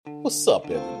What's up,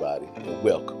 everybody, and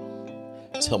welcome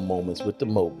to Moments with the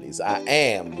Mobleys. I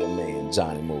am your man,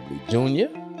 Johnny Mobley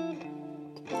Jr.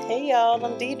 Hey y'all,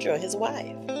 I'm Deidre, his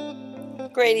wife.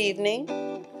 Great evening.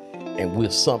 And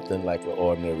we're something like an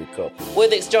ordinary couple.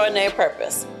 With extraordinary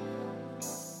purpose.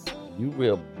 You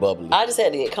real bubbly. I just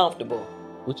had to get comfortable.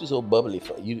 What you so bubbly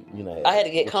for? You know. I had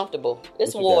to get comfortable.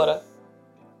 It's what water.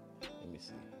 Let me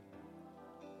see.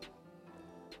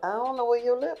 I don't know where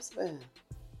your lips been.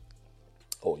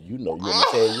 Oh, you know. You want me to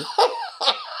tell you?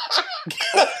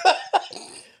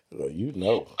 Oh, you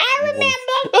know. I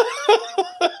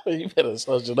remember. You better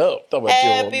switch it up.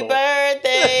 Happy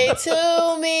birthday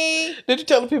to me. Did you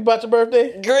tell the people about your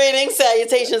birthday? Greetings,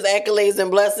 salutations, accolades, and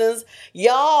blessings.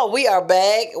 Y'all, we are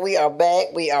back. We are back.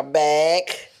 We are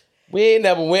back. We ain't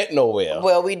never went nowhere.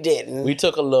 Well, we didn't. We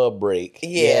took a little break. Yeah.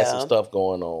 We had some stuff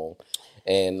going on.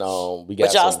 And we got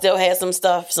But y'all still had some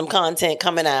stuff, some content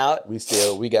coming out.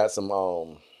 We got some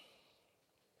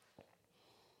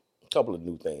couple of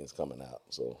new things coming out.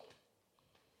 So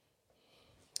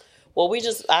Well,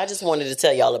 I just wanted to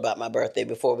tell y'all about my birthday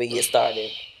before we get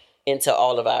started into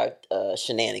all of our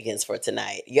shenanigans for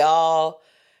tonight. Y'all,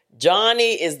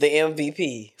 Johnny is the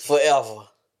MVP forever.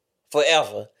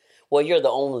 Forever. Well, you're the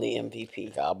only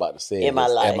MVP. I'm about to say, in my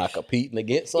life. am I competing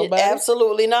against somebody?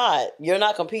 Absolutely not. You're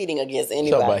not competing against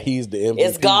anybody. Talking about he's the MVP.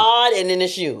 It's God and then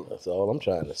it's you. That's all I'm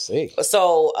trying to say.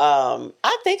 So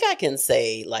I think I can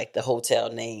say like the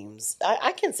hotel names.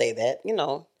 I can say that. You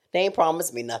know, they ain't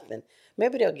promised me nothing.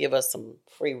 Maybe they'll give us some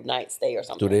free night stay or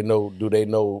something. Do they know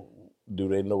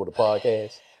the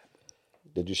podcast?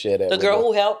 Did you share that The with girl them?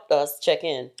 who helped us check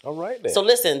in. All right then. So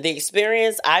listen, the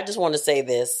experience, I just want to say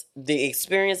this. The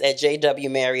experience at JW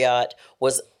Marriott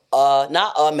was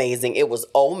not amazing. It was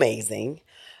amazing.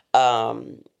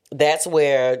 That's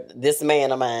where this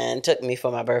man of mine took me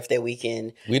for my birthday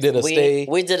weekend. We did a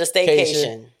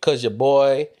staycation. Because your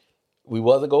boy, we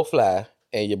wasn't going to fly,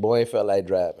 and your boy ain't felt like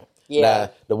driving. Yeah.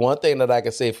 Now, the one thing that I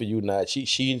can say for you now,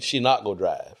 she not going to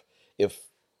drive.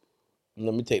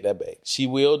 Let me take that back. She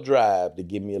will drive to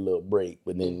give me a little break,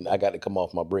 but then I got to come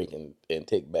off my break and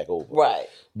take back over. Right.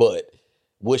 But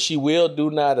what she will do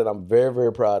now that I'm very,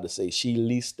 very proud to say, she at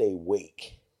least stay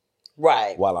awake.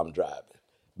 Right. While I'm driving.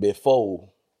 Before,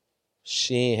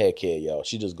 she ain't had care, y'all.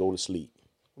 She just go to sleep.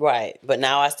 Right. But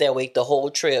now I stay awake the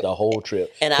whole trip. The whole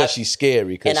trip. And Because she's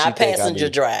scary. And I passenger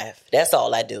drive. That's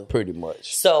all I do. Pretty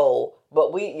much. So,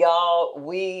 but we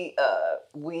I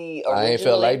ain't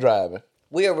felt like driving.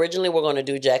 We originally were going to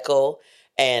do Jekyll,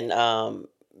 and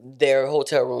their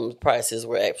hotel room prices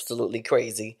were absolutely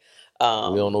crazy. We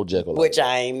don't know Jekyll. Which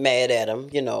I ain't mad at them.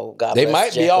 You know, God they bless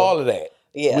might Jekyll. be all of that.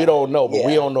 Yeah. We don't know, but Yeah.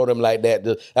 we don't know them like that.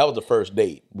 That was the first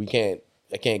date. I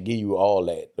can't give you all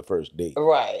that the first date.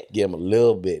 Right. Give them a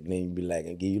little bit, and then you be like,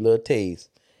 and give you a little taste,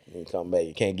 and then come back.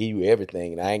 You can't give you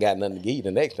everything, and I ain't got nothing to give you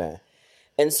the next time.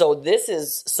 And so this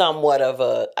is somewhat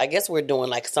of I guess we're doing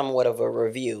like somewhat of a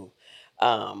review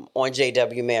on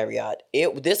JW Marriott.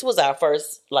 This was our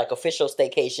first like official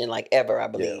staycation like ever, I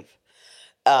believe.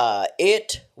 Yeah.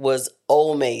 It was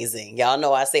amazing. Y'all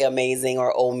know I say amazing or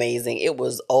amazing. It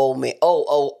was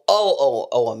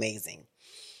amazing.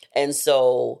 And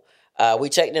so we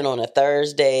checked in on a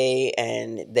Thursday,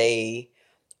 and they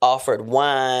offered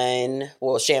wine,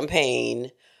 champagne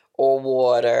or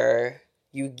water.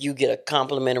 You get a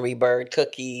complimentary bird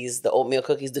cookies, the oatmeal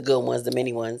cookies, the good ones, the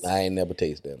mini ones. I ain't never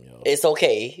taste them, y'all. It's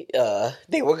okay.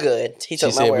 They were good. She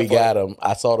said we got them.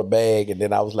 I saw the bag, and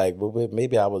then I was like, well,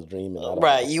 maybe I was dreaming.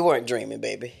 Right, you weren't dreaming,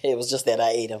 baby. It was just that I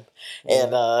ate them,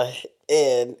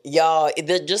 and y'all,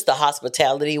 just the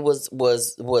hospitality was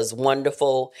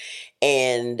wonderful,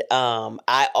 and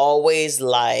I always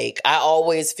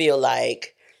feel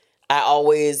like I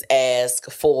always ask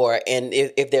for, and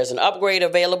if there's an upgrade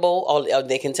available, or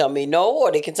they can tell me no,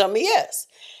 or they can tell me yes.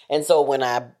 And so when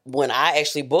I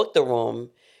actually booked the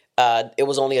room, it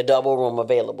was only a double room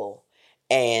available.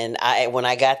 And when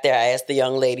I got there, I asked the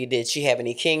young lady, did she have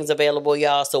any kings available,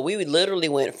 y'all? So we literally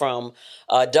went from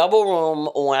a double room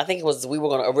on, I think we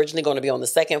were originally going to be on the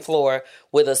second floor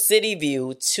with a city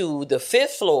view to the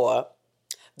fifth floor.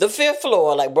 The fifth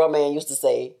floor, like bro man used to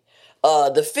say,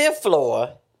 the fifth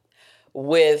floor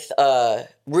with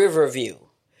river view.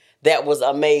 That was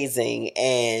amazing.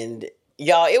 And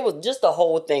y'all, it was just, the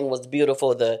whole thing was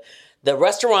beautiful. The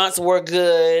restaurants were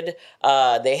good.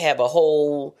 They have a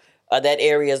whole, that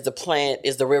area is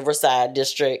the Riverside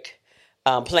District,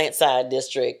 Plant Side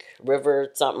District, River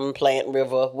something, Plant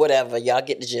River, whatever. Y'all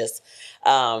get the gist.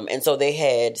 And so they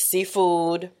had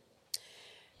seafood.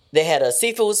 They had a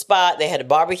seafood spot. They had a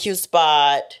barbecue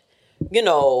spot.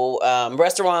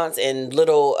 Restaurants and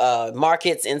little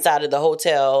markets inside of the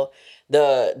hotel.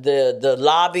 the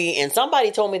lobby, and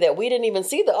somebody told me that we didn't even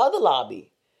see the other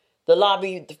lobby, the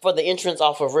lobby for the entrance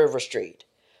off of River Street.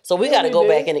 So we got to go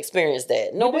back and experience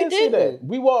that. No, we didn't. See that.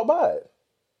 We walked by it.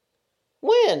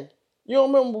 When? You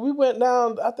don't remember? We went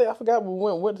down. I forgot.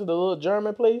 We went to the little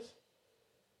German place.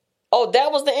 Oh,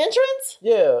 that was the entrance?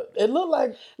 Yeah, it looked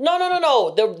like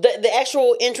No. The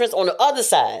actual entrance on the other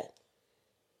side.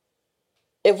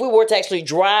 If we were to actually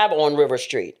drive on River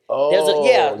Street.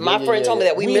 My friend told me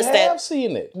that we missed that. We have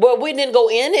seen it. Well, we didn't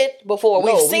go in it before.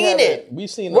 We've seen it. We've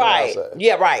seen it right. outside.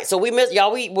 Yeah, right. So we missed,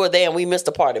 y'all, we were there and we missed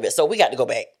a part of it. So we got to go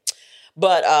back.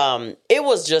 But it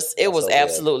was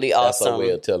absolutely awesome. That's her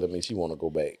way of telling me she want to go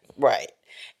back. Right.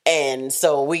 And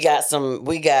so we got some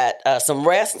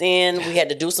rest in. We had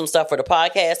to do some stuff for the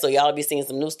podcast. So y'all will be seeing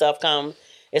some new stuff come.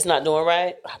 It's not doing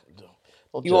right.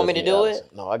 You want me to do it?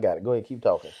 No, I got it. Go ahead, keep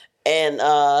talking. And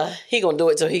he gonna do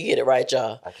it till he get it right,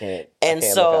 y'all. I can't. And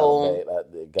so,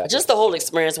 just the whole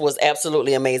experience was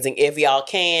absolutely amazing. If y'all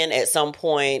can, at some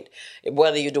point,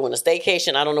 whether you're doing a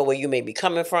staycation, I don't know where you may be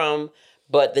coming from,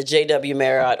 but the JW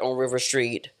Marriott on River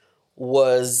Street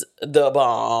was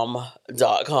thebomb.com.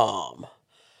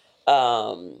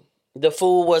 The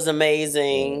food was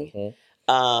amazing.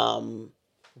 Mm-hmm.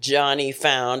 Johnny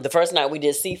found the first night we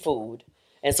did seafood.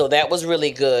 And so that was really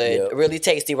good, really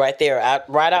tasty right there.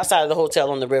 Right outside of the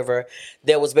hotel on the river,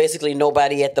 there was basically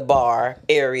nobody at the bar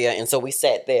area. And so we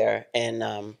sat there and,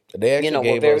 they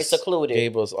were very secluded.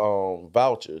 Gave us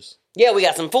vouchers. Yeah, we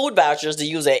got some food vouchers to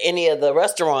use at any of the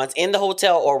restaurants in the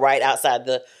hotel or right outside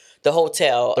the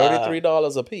hotel.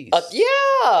 $33 a piece.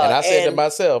 Yeah. And I said to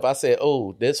myself,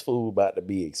 oh, this food about to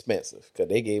be expensive because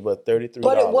they gave us $33.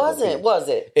 But it wasn't, was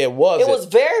it? It wasn't. It was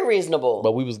very reasonable.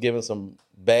 But we was given some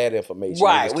bad information.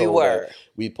 Right, we were.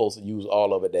 We supposed to use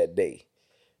all of it that day.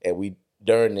 And we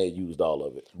darn near used all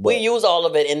of it. But we used all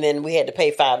of it, and then we had to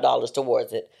pay $5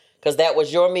 towards it. Because that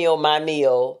was your meal, my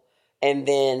meal, and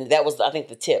then that was, I think,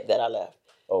 the tip that I left.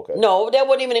 Okay. No, that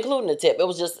wasn't even including the tip. It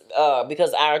was just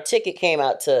because our ticket came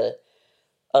out to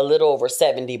a little over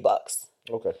 $70.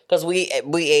 Okay. Because we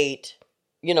ate,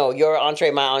 your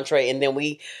entree, my entree, and then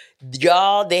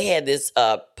they had this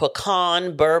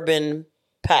pecan bourbon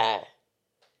pie.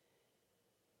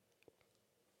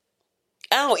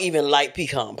 I don't even like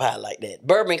pecan pie like that.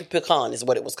 Bourbon pecan is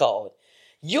what it was called.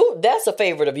 That's a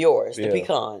favorite of yours, the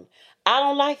pecan. I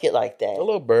don't like it like that. A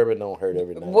little bourbon don't hurt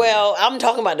every now and Well, I'm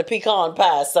talking about the pecan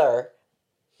pie, sir.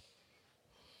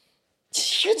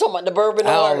 You're talking about the bourbon.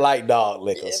 I don't like dog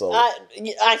liquor, so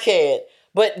I can't.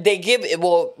 But they give it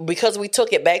because we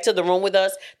took it back to the room with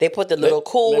us. They put the little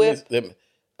Cool Whip.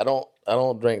 I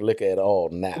don't drink liquor at all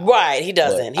now. Right, he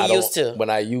doesn't. He used to. When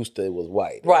I used to, it was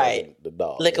white. Right, the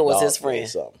dog liquor was his friend.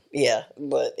 Yeah,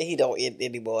 but he don't eat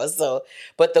anymore. So,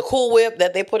 but the Cool Whip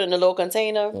that they put in the little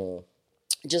container.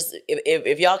 Just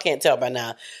if y'all can't tell by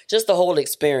now, just the whole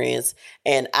experience.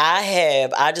 And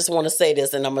I just want to say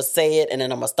this, and I'm gonna say it, and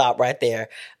then I'm gonna stop right there.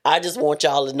 I just want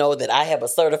y'all to know that I have a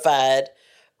certified,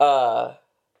 what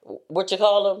you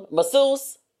call them,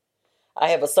 masseuse. I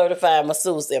have a certified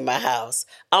masseuse in my house.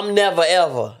 I'm never,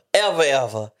 ever, ever,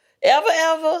 ever, ever,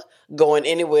 ever going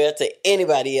anywhere to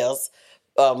anybody else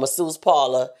masseuse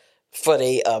parlor for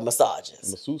the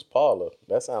massages. Masseuse parlor.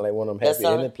 That sounds like one of them happy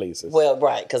ending places. Well,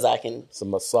 right, because I can. It's a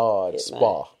massage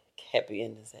spa. Happy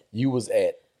endings. You was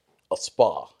at a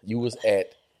spa. You was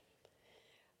at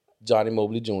Johnny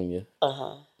Mobley Jr.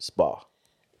 Spa.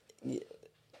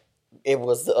 It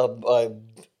was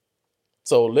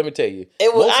So let me tell you.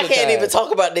 I can't even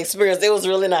talk about the experience. It was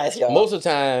really nice, y'all. Most of the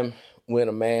time, when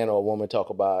a man or a woman talk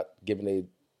about giving a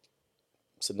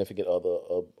significant other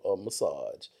a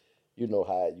massage, you know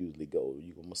how it usually goes.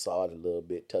 You can massage a little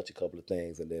bit, touch a couple of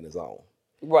things, and then it's on.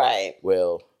 Right.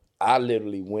 Well, I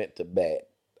literally went to bat.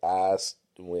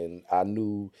 When I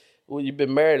knew, you've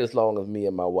been married as long as me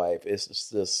and my wife.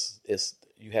 It's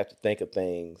you have to think of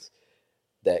things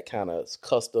that kind of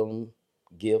custom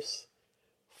gifts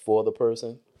for the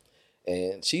person.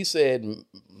 And she said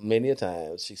many a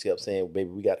times, she kept saying, baby,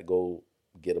 we got to go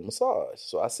get a massage.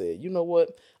 So I said, you know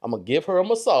what? I'm going to give her a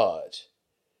massage,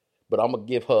 but I'm going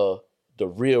to give her the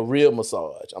real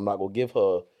massage. I'm not going to give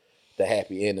her the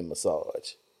happy ending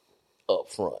massage up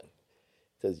front.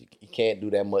 Because you can't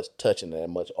do that much touching, that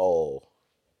much all.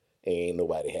 Ain't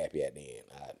nobody happy at the end.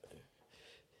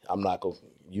 I'm not going to,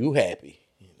 you happy.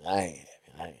 I ain't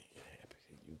happy.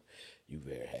 You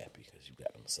very happy because you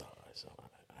got a massage. So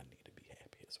I need to be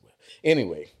happy as well.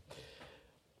 Anyway,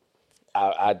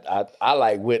 I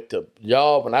like went to,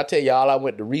 y'all, when I tell y'all I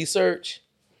went to research,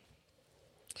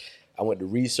 I went to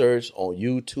research on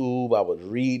YouTube. I was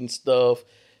reading stuff.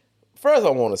 First,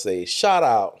 I want to say shout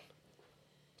out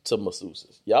to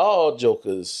masseuses. Y'all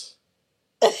jokers.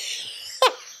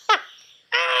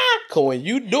 Cause when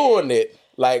you doing it,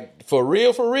 like for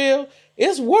real,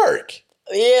 it's work.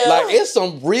 Yeah. Like it's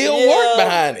some real work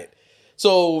behind it.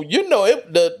 So, you know,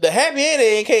 the happy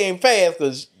ending came fast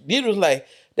because you was like,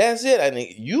 that's it. I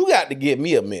mean, you got to give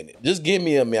me a minute. Just give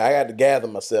me a minute. I got to gather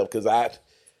myself because I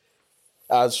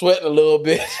was sweating a little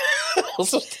bit.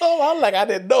 So I'm like, I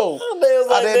didn't know.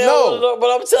 I didn't know.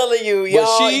 But I'm telling you,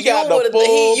 y'all, but she got the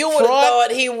full you would have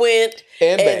thought he went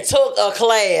and took a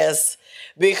class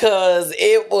because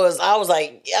I was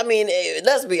like, I mean,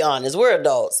 let's be honest. We're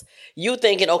adults. You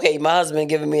thinking, okay, my husband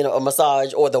giving me a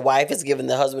massage or the wife is giving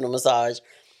the husband a massage.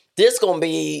 This going to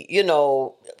be, you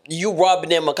know, you rubbing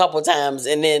them a couple times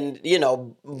and then, you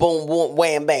know, boom, boom,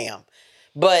 wham, bam.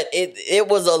 But it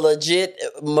was a legit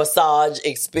massage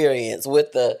experience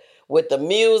with the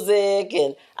music,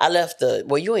 and I left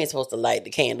you ain't supposed to light the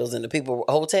candles in the people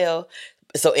hotel.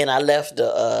 So, and I left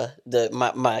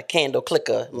my candle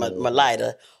clicker, my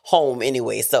lighter home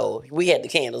anyway. So we had the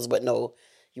candles, but no,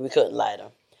 we couldn't light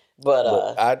them. But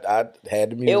I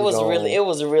had the music. It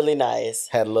was really nice.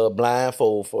 Had a little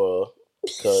blindfold for her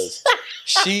because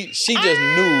she just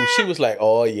knew. She was like,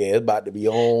 "Oh yeah, it's about to be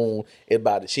on.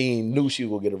 She knew she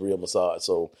was gonna get a real massage."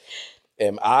 So,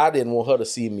 and I didn't want her to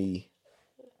see me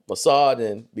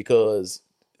massaging because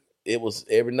it was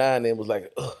every now and then it was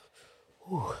like,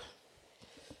 oh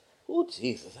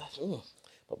Jesus,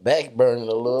 my back burning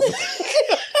a little bit.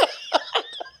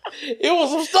 It was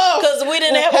some stuff because we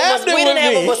didn't have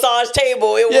a massage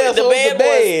table. It was the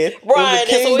bed was right,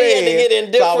 and so he had to get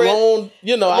in different.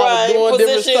 So I was doing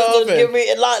different stuff. Give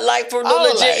me like for the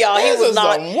legit, y'all.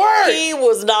 He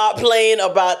was not playing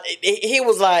about. He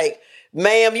was like,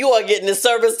 "Ma'am, you are getting this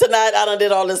service tonight. I done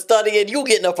did all this studying. You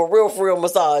getting a for real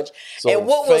massage." So and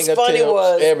what was funny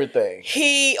was everything.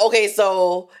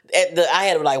 So I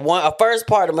had like a first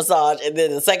part of massage and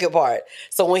then the second part.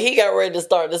 So when he got ready to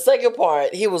start the second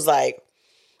part, he was like,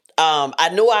 I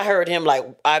knew I heard him like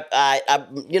I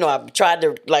tried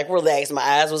to like relax. My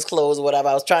eyes was closed, whatever.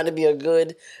 I was trying to be a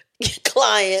good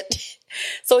client.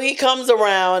 So he comes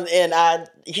around and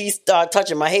he started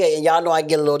touching my hair, and y'all know I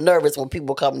get a little nervous when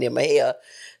people come near my hair,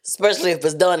 especially if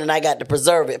it's done and I got to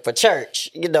preserve it for church,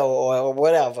 or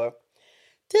whatever.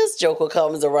 This joker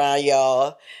comes around,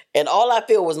 y'all, and all I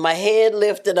feel was my head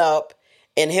lifted up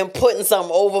and him putting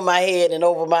something over my head and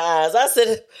over my eyes. I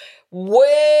said,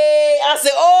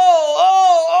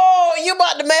 oh, you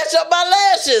about to match up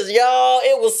my lashes, y'all.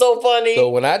 It was so funny. So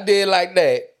when I did like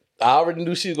that, I already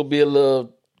knew she was going to be a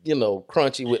little,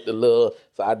 crunchy with the little,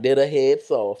 so I did her head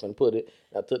soft and put it,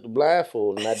 I took the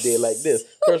blindfold and I did like this.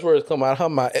 First words come out of her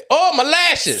mouth, oh, my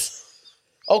lashes.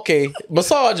 Okay,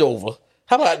 massage over.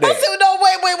 How about that? I said, no, wait.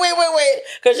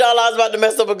 Because y'all, I was about to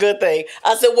mess up a good thing.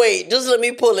 I said, wait, just let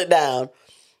me pull it down.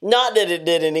 Not that it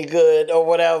did any good or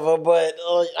whatever, but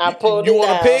I pulled it down. You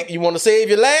want to pick? You want to save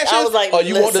your lashes? I was like, or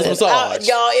you want this massage?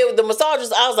 The massage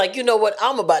was, I was like, you know what?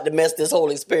 I'm about to mess this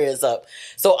whole experience up.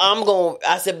 So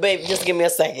I said, babe, just give me a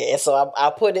second. And so I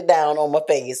put it down on my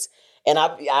face. And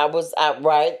I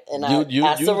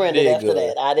surrendered after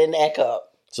that. I didn't act up.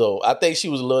 So I think she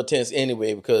was a little tense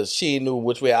anyway because she knew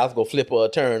which way I was going to flip her or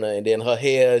turn her. And then her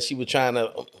hair, she was trying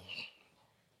to...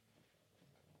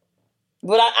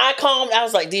 But I calmed. I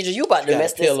was like, Deidre, you about to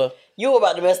mess this. You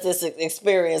about to mess this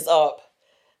experience up.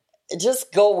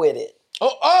 Just go with it.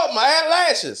 Oh, my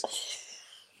eyelashes.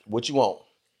 What you want?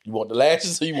 You want the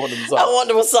lashes or you want the massage? I want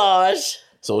the massage.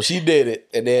 So she did it.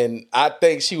 And then I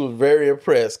think she was very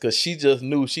impressed because she just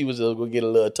knew she was just going to get a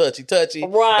little touchy.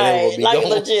 Right. Like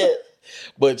legit.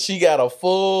 But she got a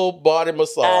full body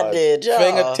massage. I did, y'all.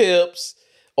 Fingertips.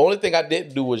 Only thing I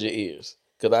didn't do was your ears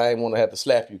because I didn't want to have to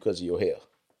slap you because of your hair.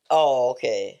 Oh,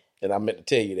 okay. And I meant to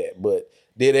tell you that, but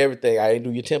did everything. I didn't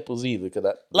do your temples either because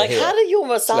how do you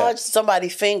massage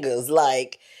somebody's fingers?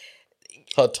 Like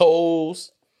her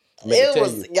toes.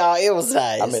 It was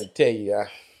nice. I meant to tell you, I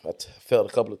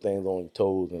felt a couple of things on your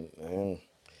toes,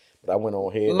 but I went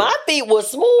on ahead. My feet were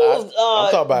smooth. I'm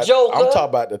talking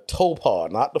about the toe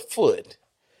part, not the foot.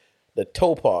 The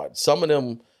toe part. Some of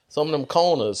them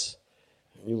corners,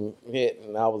 you hit,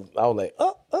 and I was like,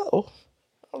 oh.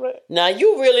 All right. Now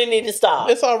you really need to stop.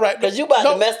 It's all right because you about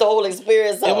to mess the whole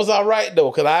experience up. It was all right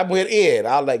though because I went in.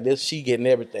 I was like this. She getting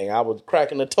everything. I was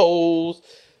cracking the toes.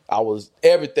 I was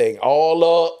everything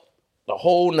all up, the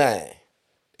whole nine,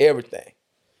 everything.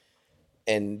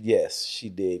 And yes, she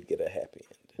did get a happy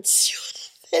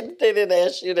ending. They didn't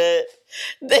ask you that.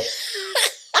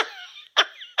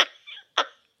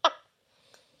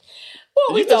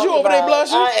 You over there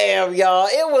blushing? I am, y'all.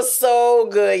 It was so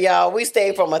good, y'all. We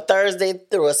stayed from a Thursday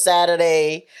through a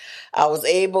Saturday. I was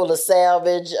able to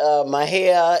salvage my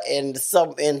hair, and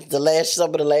some of the lashes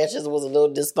was a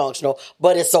little dysfunctional,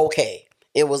 but it's okay.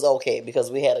 It was okay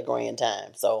because we had a grand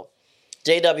time. So,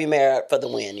 J.W. Merritt for the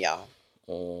win, y'all.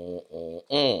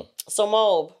 So,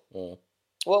 Mob,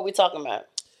 what are we talking about?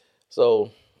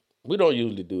 So, we don't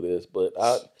usually do this, but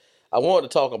I wanted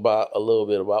to talk about a little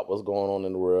bit about what's going on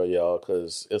in the world, y'all,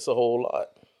 because it's a whole lot.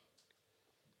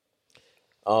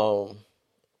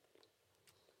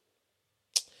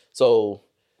 So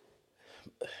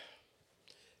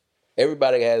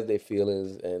everybody has their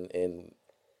feelings and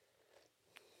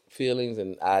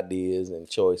ideas and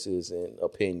choices and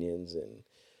opinions and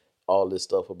all this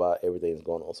stuff about everything that's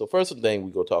going on. So first thing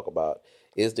we go talk about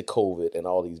is the COVID and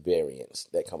all these variants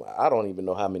that come out. I don't even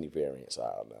know how many variants are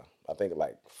out now. I think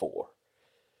like 4.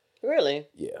 Really?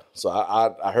 Yeah. So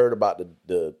I heard about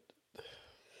the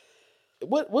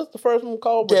what's the first one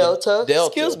called? Delta. Delta.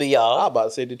 Excuse me, y'all. I was about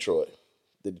to say Detroit.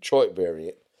 The Detroit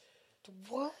variant.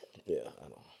 What? Yeah, I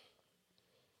know.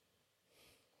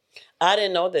 I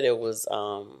didn't know that it was.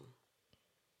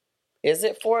 Is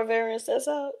it 4 variants that's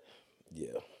out?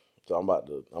 Yeah. So I'm about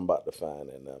to find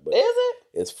that now. But is it?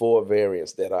 It's 4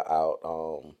 variants that are out.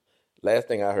 Last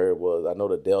thing I heard was I know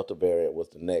the Delta variant was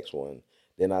the next one.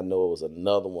 Then I know it was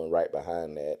another one right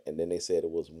behind that, and then they said it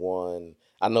was one.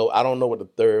 I don't know what the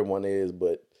third one is,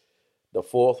 but the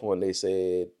 4th one they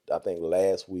said I think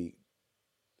last week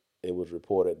it was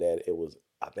reported that it was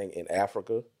I think in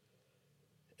Africa,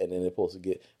 and then they're supposed to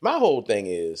get. My whole thing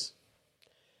is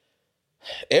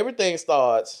everything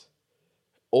starts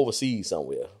overseas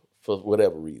somewhere for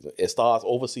whatever reason. It starts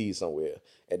overseas somewhere,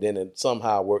 and then it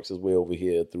somehow works its way over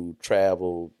here through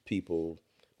travel, people,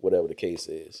 whatever the case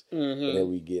is, and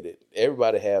then we get it.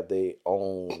 Everybody have their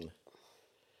own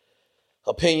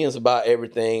opinions about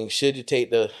everything. Should you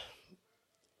take the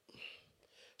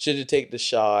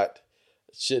shot?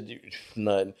 Should you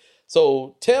none?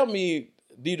 So tell me,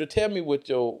 Deidre, tell me what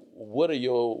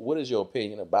is your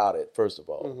opinion about it first of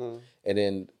all, and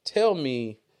then tell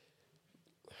me.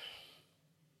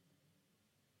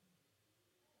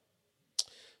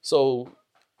 So,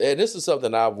 and this is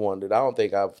something I've wondered. I don't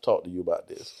think I've talked to you about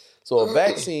this. So a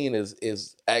vaccine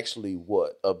is actually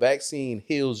what? A vaccine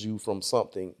heals you from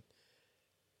something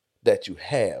that you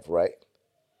have, right?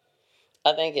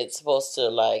 I think it's supposed to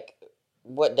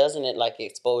doesn't it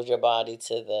expose your body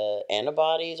to the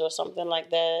antibodies or something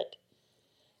like that?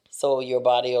 So your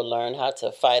body will learn how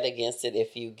to fight against it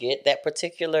if you get that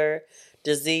particular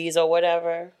disease or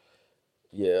whatever.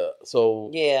 Yeah. So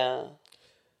yeah,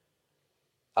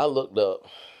 I looked up.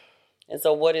 And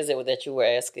so what is it that you were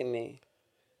asking me?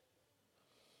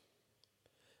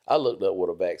 I looked up what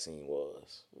a vaccine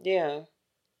was. Yeah.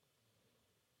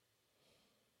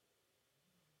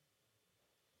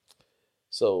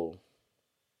 So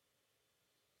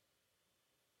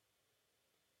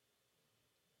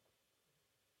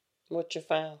what you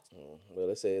found? Well,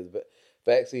 it says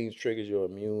vaccines triggers your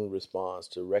immune response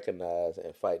to recognize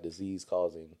and fight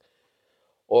disease-causing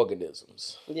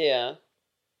organisms. Yeah.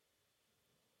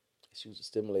 It's used to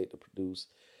stimulate to produce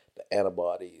the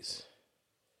antibodies.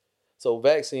 So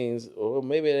vaccines, or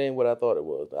maybe it ain't what I thought it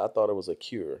was. I thought it was a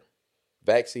cure.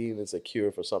 Vaccine is a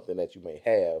cure for something that you may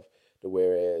have,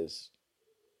 whereas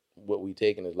what we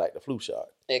taking is like the flu shot.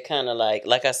 It kind of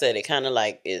like I said, it kind of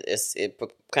it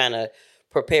kind of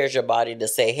prepares your body to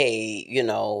say, hey,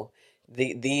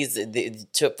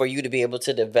 for you to be able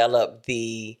to develop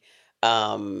the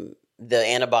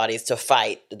antibodies to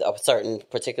fight a certain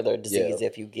particular disease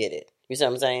if you get it. You see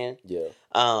what I'm saying? Yeah.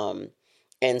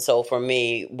 And so for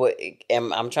me,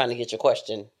 I'm trying to get your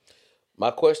question.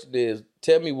 My question is,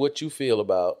 tell me what you feel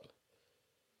about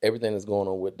everything that's going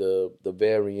on with the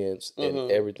variants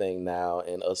and everything now,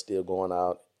 and us still going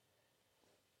out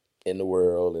in the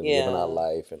world and living our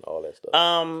life and all that stuff.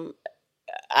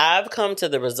 I've come to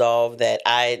the resolve that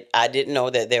I didn't know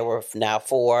that there were now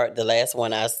 4. The last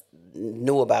one I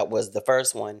knew about was the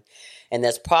first one, and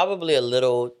that's probably a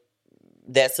little.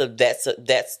 That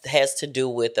has to do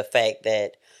with the fact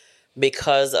that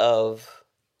because of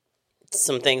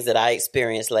some things that I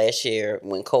experienced last year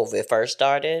when COVID first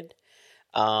started,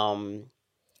 I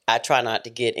try not to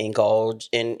get engaged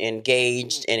and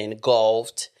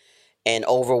engulfed and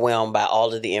overwhelmed by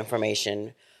all of the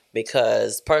information,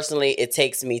 because personally it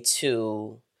takes me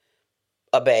to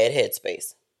a bad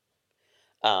headspace.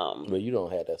 Well, you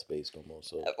don't have that space no more,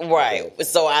 so right.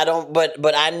 So I don't,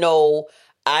 but I know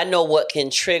what can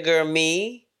trigger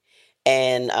me,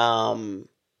 and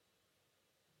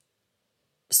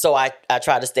so I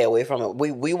try to stay away from it.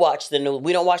 We watch the news.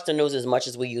 We don't watch the news as much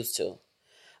as we used to,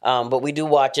 but we do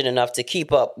watch it enough to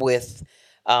keep up with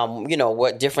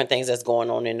what different things that's going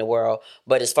on in the world.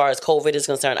 But as far as COVID is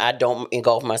concerned, I don't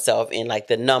engulf myself in like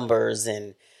the numbers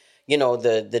and,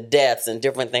 the deaths and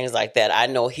different things like that. I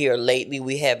know here lately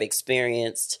we have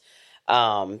experienced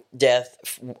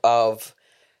death of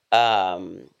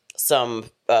some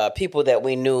people that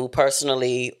we knew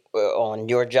personally on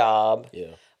your job.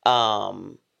 Yeah.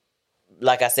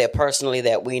 Like I said, personally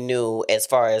that we knew as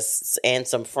far as, and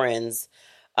some friends,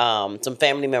 some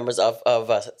family members of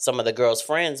some of the girls'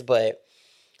 friends. But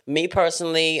me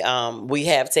personally, we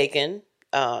have taken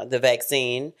the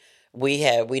vaccine. We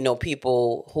know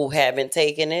people who haven't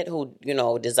taken it, who,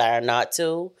 desire not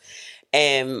to.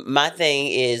 And my thing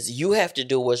is, you have to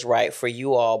do what's right for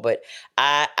you all. But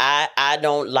I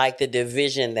don't like the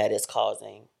division that it's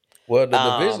causing. Well,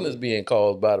 the division is being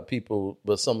caused by the people,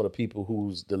 but some of the people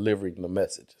who's delivering the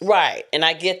messages. Right. And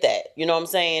I get that. You know what I'm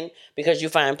saying? Because you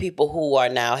find people who are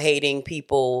now hating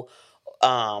people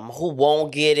who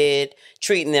won't get it,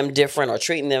 treating them different or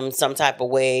treating them some type of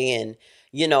way. And,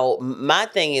 my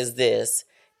thing is this.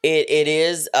 It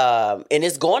is, and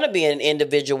it's going to be an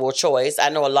individual choice. I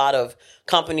know a lot of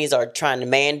companies are trying to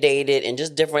mandate it and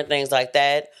just different things like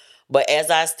that. But as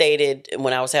I stated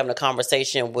when I was having a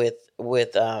conversation with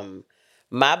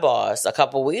my boss a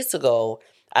couple weeks ago,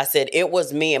 I said it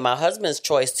was me and my husband's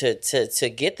choice to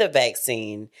get the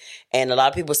vaccine. And a lot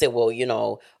of people say, well,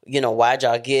 why'd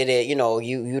y'all get it?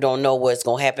 You don't know what's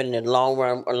going to happen in the long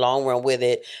run with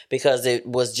it because it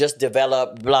was just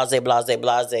developed, blase, blase,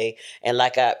 blase. And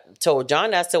like I told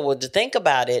John, I said, well, to think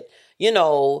about it,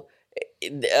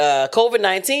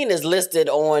 COVID-19 is listed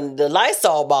on the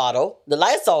Lysol bottle, the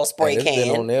Lysol spray and it's can.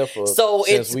 Been on there for so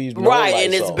since it's we've known right, Lysol.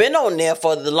 and it's been on there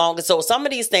for the longest. So some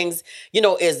of these things,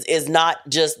 is not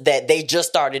just that they just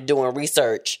started doing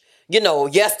research,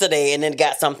 yesterday and then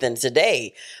got something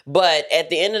today. But at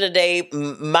the end of the day,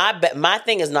 my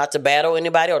thing is not to battle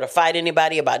anybody or to fight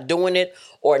anybody about doing it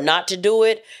or not to do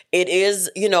it. It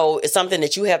is, it's something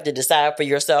that you have to decide for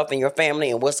yourself and your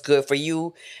family and what's good for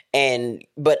you.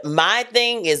 But my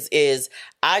thing is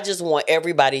I just want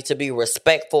everybody to be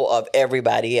respectful of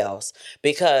everybody else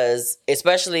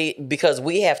especially because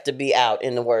we have to be out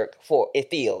in the work for a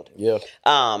field. Yeah.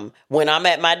 When I'm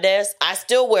at my desk, I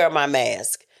still wear my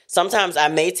mask. Sometimes I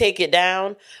may take it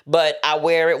down, but I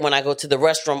wear it when I go to the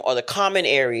restroom or the common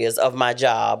areas of my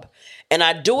job. And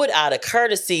I do it out of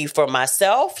courtesy for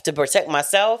myself, to protect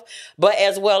myself, but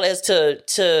as well as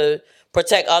to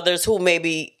protect others who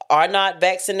maybe are not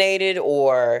vaccinated,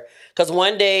 or because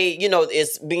one day,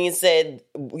 it's being said,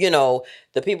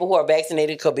 the people who are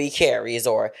vaccinated could be carriers,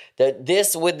 or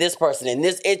this with this person, and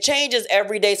it changes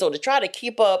every day. So to try to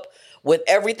keep up with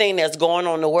everything that's going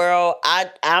on in the world,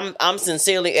 I'm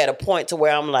sincerely at a point to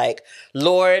where I'm like,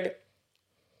 Lord,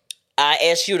 I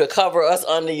ask you to cover us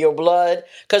under your blood.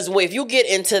 Because if you get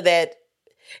into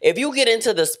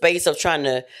the space of trying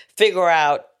to figure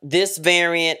out this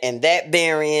variant and that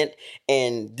variant,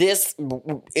 and this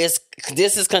is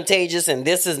contagious and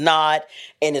this is not,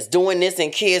 and it's doing this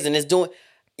in kids and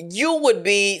you would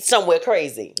be somewhere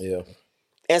crazy. Yeah.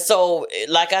 And so,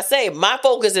 like I say, my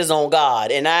focus is on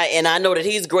God, and I know that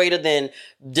He's greater than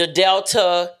the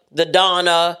Delta, the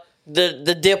Donna,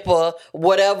 the Dipper,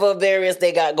 whatever variants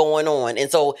they got going on.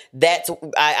 And so that's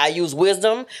I use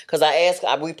wisdom, because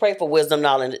we pray for wisdom,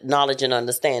 knowledge, and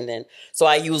understanding. So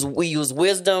we use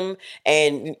wisdom,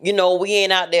 and we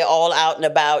ain't out there all out and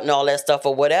about and all that stuff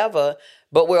or whatever,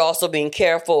 but we're also being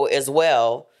careful as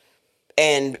well.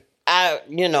 And at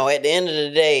the end of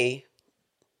the day,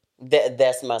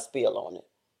 that's my spiel on it.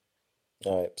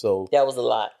 All right. So that was a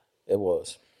lot. It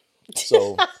was.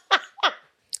 So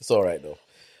it's all right though.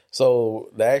 So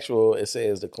it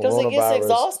says the coronavirus. Because it gets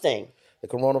exhausting. The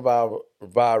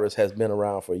coronavirus has been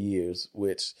around for years,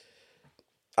 which,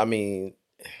 I mean,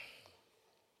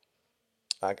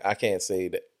 I can't say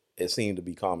that it seemed to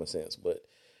be common sense, but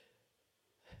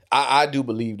I do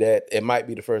believe that it might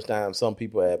be the first time some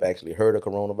people have actually heard of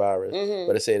coronavirus, mm-hmm.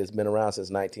 but it said it's been around since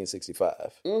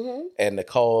 1965. Mm-hmm. And the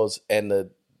cause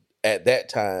at that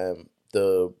time,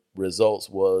 the results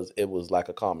it was like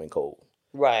a common cold.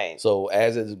 Right. So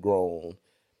as it's grown,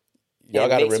 y'all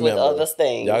got to remember. With other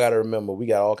things. Y'all got to remember, we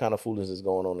got all kind of foolishness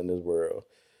going on in this world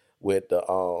with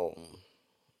the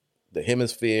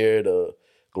hemisphere, the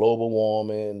global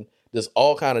warming, just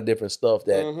all kind of different stuff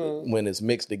that mm-hmm. when it's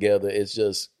mixed together,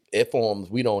 it forms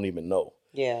we don't even know.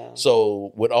 Yeah.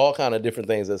 So with all kind of different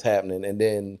things that's happening, and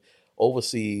then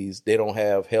overseas they don't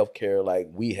have healthcare like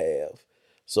we have.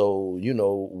 So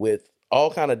with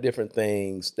all kind of different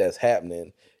things that's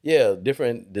happening, yeah,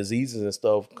 different diseases and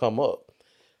stuff come up.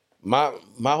 my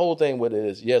whole thing with it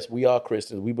is, yes, we are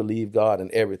Christians. We believe God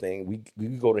and everything. We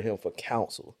go to him for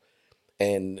counsel.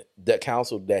 And that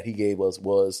counsel that he gave us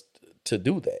was to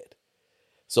do that.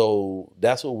 So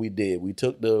that's what we did. We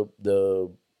took the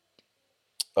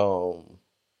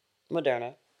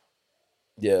Moderna.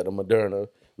 Yeah, the Moderna.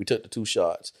 We took the 2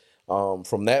 shots.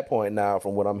 From that point now,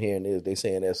 from what I'm hearing is they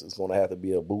saying that it's going to have to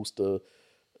be a booster.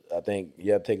 I think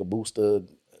you have to take a booster.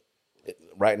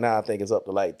 Right now, I think it's up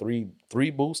to like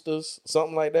three boosters,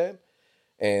 something like that.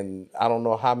 And I don't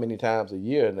know how many times a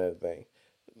year and everything.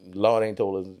 Lord ain't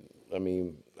told us. I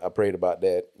mean, I prayed about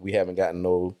that. We haven't gotten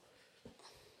no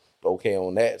okay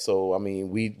on that. So, I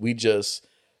mean, we just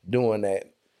doing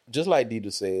that. Just like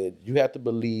Deidre said, you have to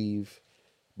believe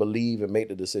and make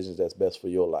the decisions that's best for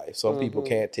your life. Some people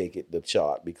can't take the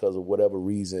shot because of whatever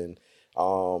reason.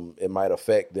 It might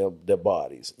affect their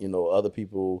bodies. You know, other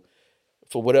people,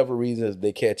 for whatever reasons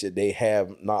they catch it, they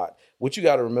have not. What you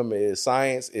got to remember is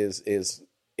science is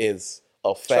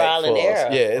a fact trial and for error,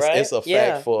 us. Yeah, right? it's a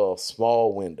fact for a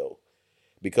small window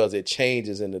because it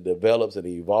changes and it develops and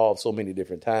it evolves so many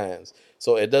different times.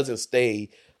 So it doesn't stay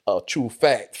a true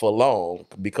fact for long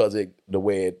because the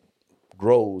way it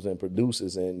grows and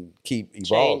produces and keep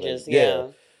evolving. Changes, yeah.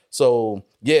 So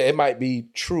yeah, it might be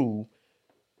true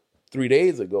 3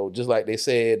 days ago, just like they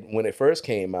said when it first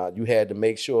came out, you had to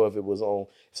make sure if it was on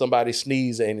somebody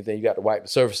sneezed or anything, you got to wipe the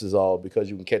surfaces off because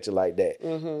you can catch it like that.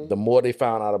 The more they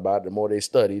found out about it, the more they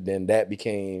studied, then that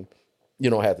became,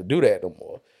 you don't have to do that no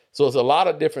more. So it's a lot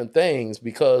of different things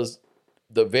because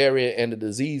the variant and the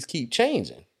disease keep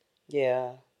changing.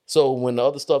 Yeah. So when the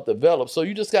other stuff develops, so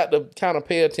you just got to kind of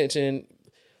pay attention,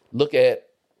 look at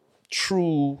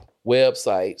true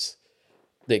websites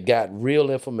that got real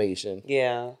information.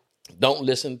 Yeah. Don't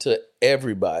listen to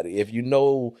everybody. If you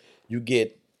know you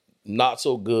get not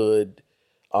so good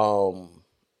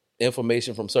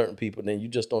information from certain people, then you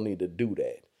just don't need to do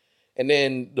that. And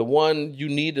then the one you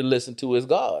need to listen to is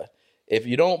God. If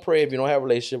you don't pray, if you don't have a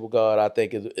relationship with God, I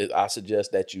think I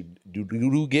suggest that you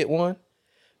do get one.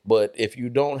 But if you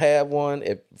don't have one,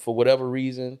 if for whatever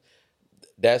reason,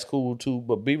 that's cool too.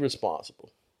 But be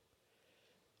responsible.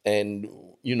 And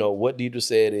you know what Deidre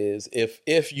said is,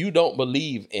 if you don't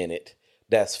believe in it,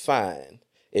 that's fine.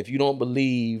 If you don't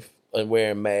believe in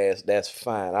wearing masks, that's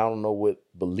fine. I don't know what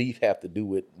belief have to do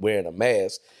with wearing a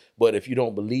mask, but if you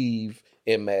don't believe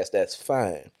in masks, that's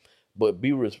fine. But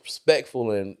be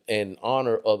respectful and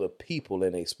honor other people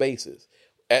in their spaces.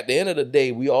 At the end of the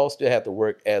day, we all still have to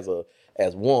work as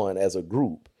a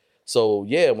group. So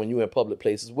yeah, when you're in public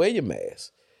places, wear your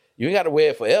mask. You ain't got to wear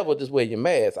it forever. Just wear your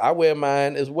mask. I wear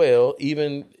mine as well.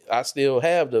 Even I still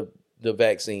have the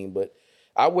vaccine, but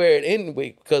I wear it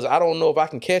anyway because I don't know if I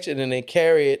can catch it and then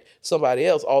carry it somebody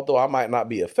else. Although I might not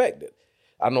be affected.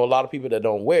 I know a lot of people that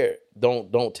don't wear it,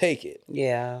 don't take it.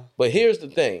 Yeah. But here's the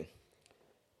thing: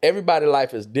 everybody's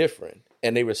life is different,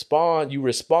 and they respond. You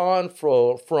respond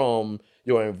from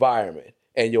your environment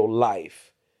and your life.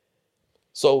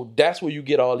 So that's where you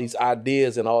get all these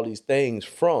ideas and all these things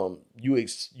from.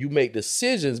 You make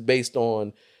decisions based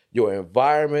on your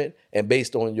environment and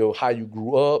based on how you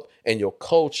grew up and your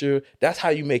culture. That's how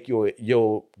you make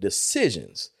your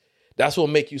decisions. That's what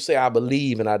make you say, I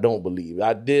believe and I don't believe.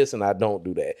 I this and I don't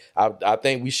do that. I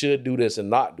think we should do this and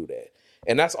not do that.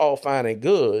 And that's all fine and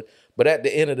good. But at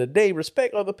the end of the day,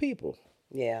 respect other people.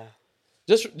 Yeah.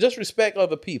 Just respect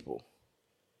other people.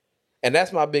 And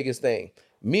that's my biggest thing.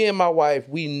 Me and my wife,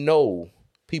 we know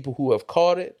people who have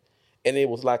caught it, and it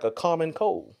was like a common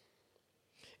cold.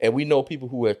 And we know people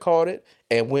who have caught it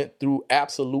and went through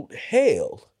absolute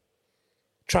hell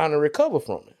trying to recover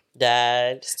from it.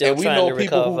 Died, still and we trying know to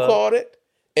people recover. who caught it,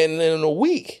 and in a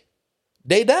week,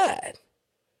 they died.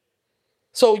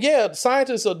 So yeah, the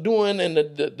scientists are doing, and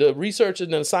the researchers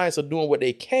and the science are doing what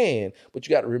they can, but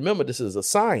you got to remember this is a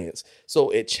science,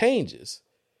 so it changes.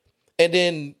 And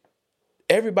then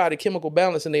everybody chemical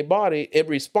balance in their body, it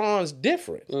responds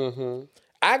different. Mm-hmm.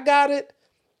 I got it.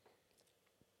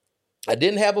 I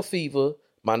didn't have a fever.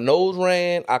 My nose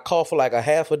ran. I coughed for like a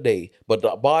half a day, but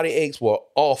the body aches were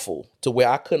awful to where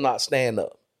I could not stand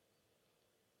up.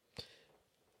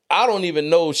 I don't even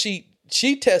know. She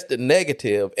tested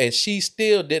negative and she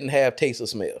still didn't have taste or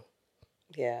smell.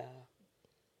 Yeah.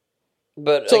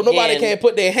 But so again, nobody can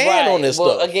put their hand on this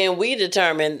stuff. Again, we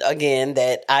determined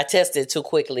that I tested too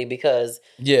quickly because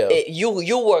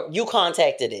you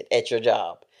contacted it at your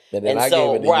job. And then I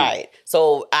gave it to you.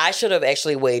 So I should have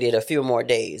actually waited a few more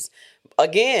days.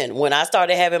 Again, when I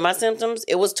started having my symptoms,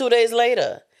 it was 2 days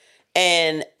later.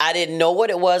 And I didn't know what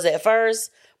it was at first,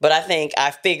 But I think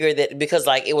I figured that because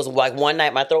like it was like one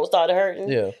night my throat started hurting.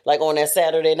 Yeah. Like on that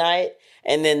Saturday night.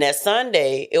 And then that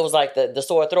Sunday, it was like the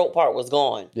sore throat part was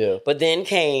gone. Yeah. But then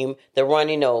came the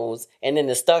runny nose, and then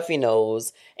the stuffy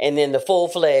nose, and then the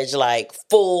full-fledged, like,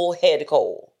 full head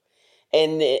cold.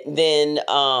 And then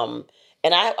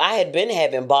and I had been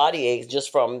having body aches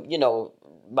just from, you know,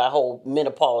 my whole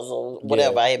menopausal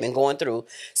whatever I had been going through.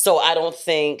 So I don't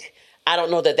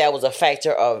know that was a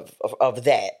factor of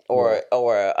that or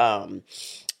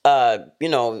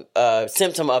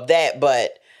symptom of that,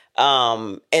 but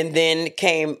and then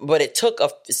but it took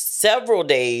several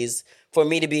days for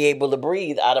me to be able to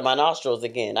breathe out of my nostrils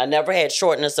again. I never had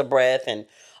shortness of breath and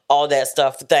all that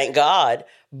stuff, thank God,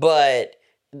 but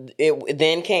it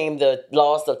then came the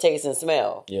loss of taste and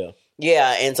smell. Yeah.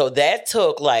 Yeah, and so that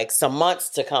took like some months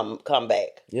to come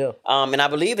back. Yeah. And I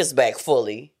believe it's back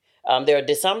fully. There are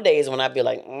some days when I'd be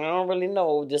like, I don't really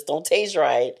know, this don't taste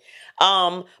right.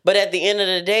 But at the end of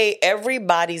the day,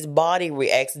 everybody's body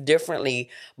reacts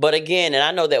differently. But again, and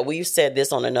I know that we've said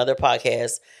this on another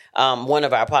podcast, one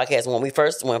of our podcasts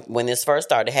when this first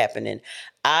started happening.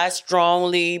 I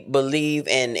strongly believe,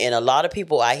 and a lot of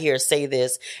people I hear say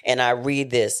this, and I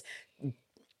read this.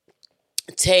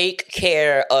 Take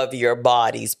care of your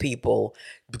bodies, people.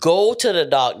 Go to the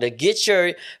doctor.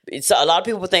 A lot of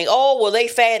people think, oh, well, they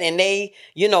fat and they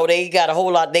got a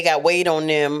whole lot, they got weight on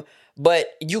them.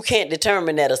 But you can't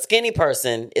determine that a skinny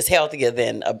person is healthier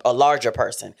than a larger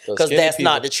person, because that's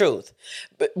not the truth.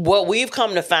 But what we've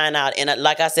come to find out, and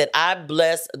like I said, I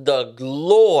bless the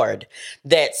Lord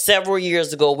that several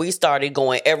years ago we started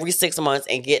going every 6 months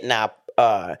and getting our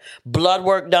blood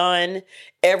work done.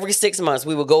 Every 6 months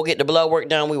we would go get the blood work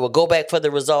done. We would go back for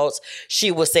the results.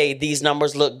 She would say, these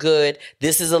numbers look good.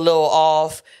 This is a little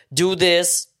off. Do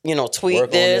this,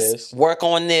 tweak work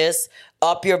on this.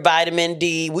 Up your vitamin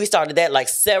D. We started that like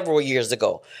several years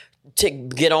ago to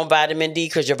get on vitamin D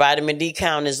because your vitamin D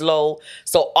count is low.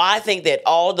 So I think that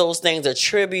all those things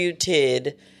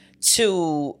attributed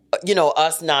to,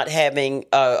 us not having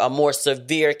a more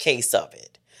severe case of it.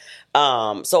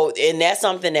 And that's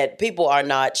something that people are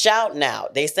not shouting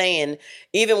out. They saying,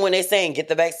 even when they saying get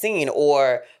the vaccine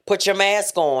or put your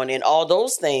mask on and all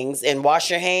those things and wash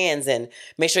your hands and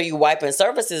make sure you wiping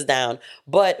surfaces down,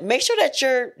 but make sure that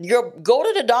go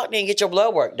to the doctor and get your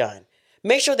blood work done.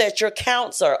 Make sure that your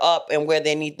counts are up and where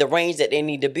they need the range that they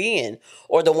need to be in,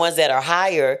 or the ones that are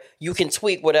higher, you can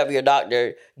tweak whatever your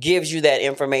doctor gives you that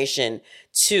information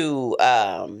to,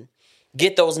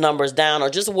 get those numbers down, or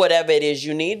just whatever it is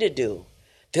you need to do.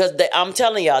 Because I'm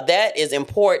telling y'all, that is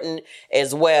important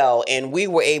as well. And we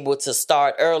were able to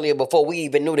start earlier before we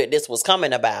even knew that this was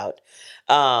coming about,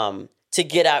 to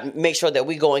make sure that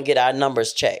we go and get our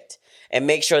numbers checked and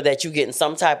make sure that you're getting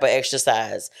some type of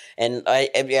exercise. And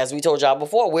as we told y'all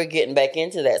before, we're getting back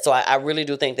into that. So I really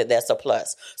do think that that's a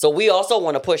plus. So we also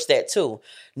want to push that too.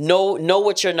 Know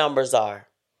what your numbers are.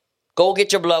 Go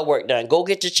get your blood work done. Go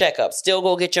get your checkups. Still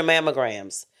go get your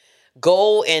mammograms.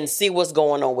 Go and see what's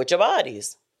going on with your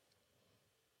bodies.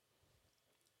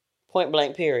 Point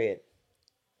blank, period.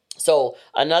 So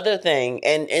another thing,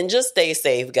 and just stay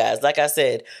safe, guys. Like I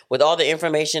said, with all the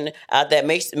information out there,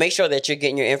 make sure that you're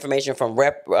getting your information from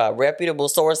reputable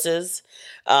sources.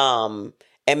 And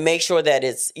make sure that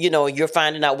it's, you're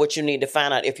finding out what you need to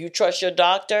find out. If you trust your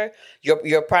doctor,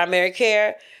 your primary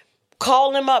care,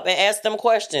 call them up and ask them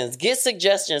questions. Get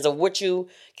suggestions of what you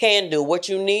can do, what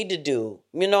you need to do.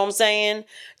 You know what I'm saying?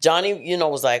 Johnny,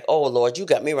 was like, oh, Lord, you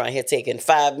got me around here taking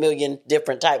 5 million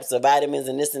different types of vitamins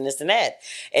and this and this and that.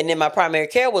 And then my primary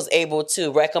care was able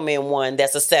to recommend one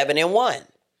that's a 7-in-1.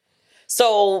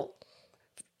 So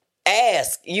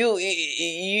ask. You're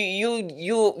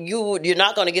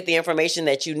not going to get the information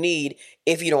that you need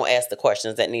if you don't ask the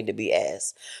questions that need to be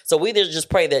asked. So we just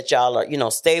pray that y'all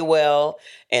are, stay well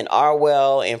and are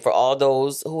well, and for all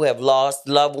those who have lost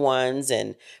loved ones,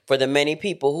 and for the many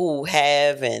people who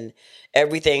have, and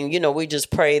everything, we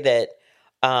just pray that,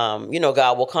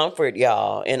 God will comfort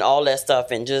y'all and all that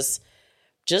stuff, and just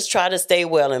try to stay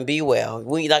well and be well.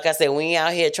 Like I said, we ain't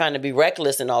out here trying to be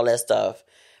reckless and all that stuff.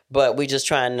 But we just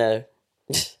trying to,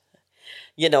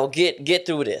 get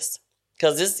through this.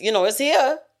 Because it's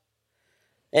here.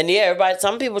 And yeah,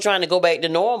 some people trying to go back to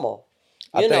normal.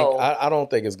 I don't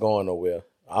think it's going nowhere.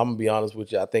 I'm going to be honest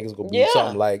with you. I think it's going to be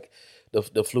something like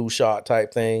the flu shot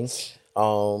type thing.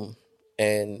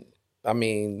 And I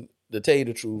mean, to tell you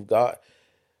the truth, God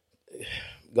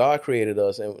created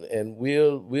us, and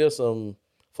we're some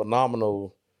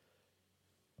phenomenal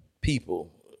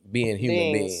people. Being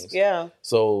human beings. Yeah.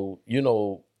 So,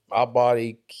 our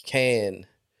body can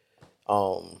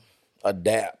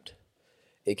adapt.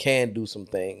 It can do some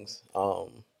things.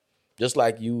 Just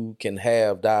like you can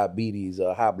have diabetes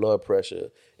or high blood pressure,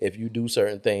 if you do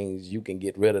certain things, you can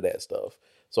get rid of that stuff.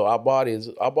 So our bodies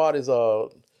are,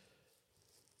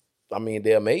 I mean,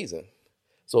 they're amazing.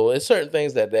 So it's certain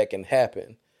things that can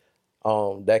happen,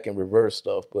 that can reverse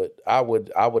stuff. But I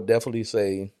would definitely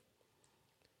say,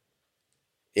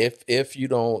 if you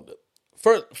don't,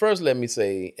 first let me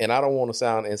say, and I don't want to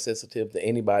sound insensitive to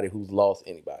anybody who's lost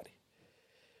anybody.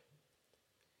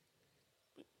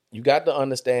 You got to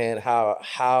understand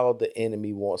how the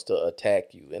enemy wants to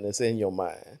attack you, and it's in your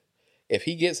mind. If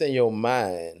he gets in your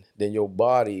mind, then your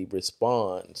body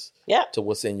responds to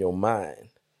what's in your mind.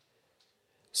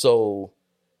 So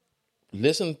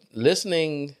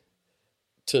listening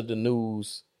to the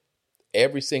news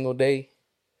every single day,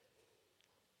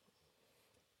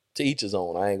 to each his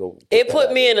own. I ain't gonna. It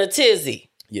put me in a tizzy.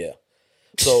 Yeah.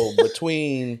 So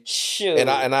between and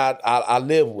I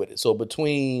live with it. So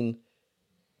between,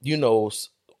 you know,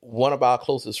 one of our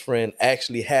closest friends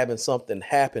actually having something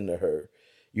happen to her,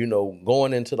 you know,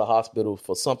 going into the hospital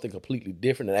for something completely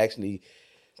different and actually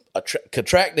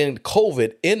contracting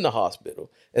COVID in the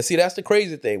hospital. And see, that's the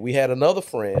crazy thing. We had another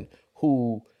friend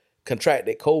who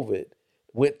contracted COVID,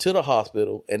 went to the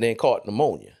hospital, and then caught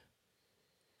pneumonia.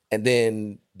 And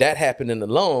then that happened in the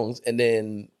lungs, and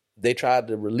then they tried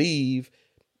to relieve.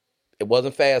 It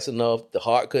wasn't fast enough. The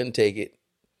heart couldn't take it.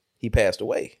 He passed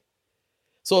away.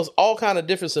 So it's all kind of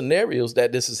different scenarios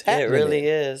that this is happening. It really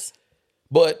is.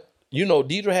 But, you know,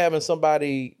 Deidre having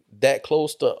somebody that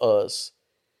close to us,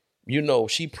 you know,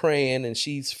 she praying and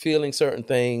she's feeling certain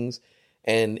things.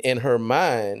 And in her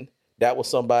mind, that was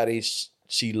somebody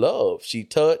she loved, she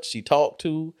touched, she talked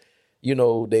to. You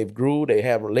know, they've grew, they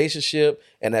have a relationship,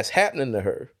 and that's happening to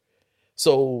her.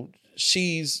 So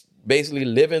she's basically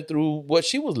living through what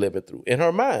she was living through in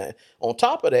her mind. On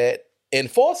top of that,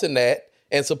 enforcing that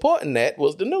and supporting that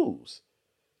was the news.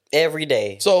 Every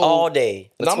day. So all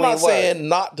day. And I'm not saying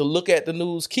not to look at the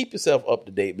news. Keep yourself up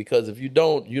to date, because if you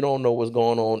don't know what's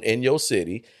going on in your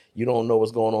city. You don't know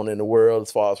what's going on in the world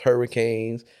as far as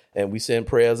hurricanes. And we send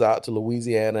prayers out to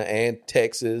Louisiana and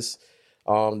Texas.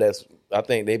 I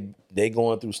think they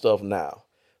going through stuff now.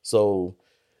 So,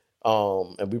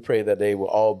 and we pray that they will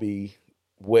all be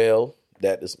well,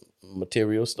 that this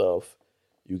material stuff,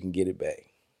 you can get it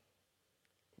back.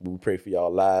 We pray for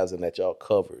y'all lives and that y'all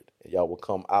covered and y'all will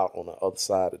come out on the other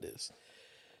side of this.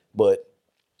 But,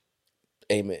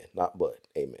 amen. Not but,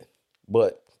 amen.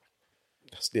 But,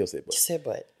 I still say but. Say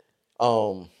but.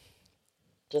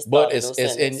 But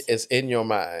it's in your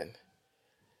mind.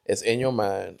 It's in your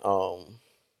mind.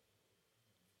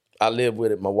 I live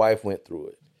with it. My wife went through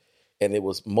it. And it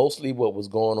was mostly what was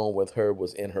going on with her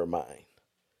was in her mind.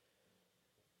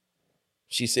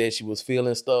 She said she was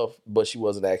feeling stuff, but she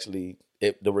wasn't actually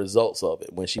the results of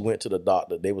it. When she went to the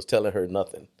doctor, they was telling her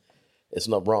nothing. It's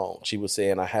not wrong. She was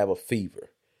saying, I have a fever.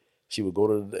 She would go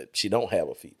to she don't have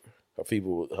a fever. Her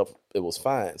fever, it was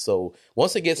fine. So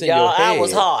once it gets in your head. I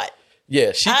was hot.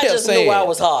 Yeah, she kept just saying. knew I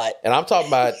was hot. And I'm talking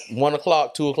about 1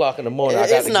 o'clock, 2 o'clock in the morning. I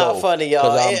got it's to not go funny,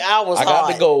 y'all. I was hot. I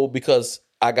got to go because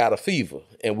I got a fever.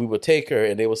 And we would take her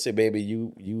and they would say, baby,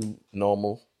 you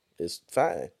normal. It's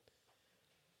fine.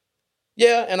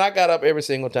 Yeah, and I got up every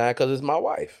single time because it's my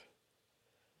wife.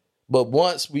 But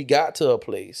once we got to a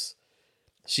place,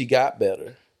 she got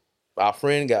better. Our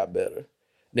friend got better.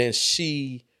 Then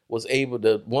she was able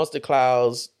to, once the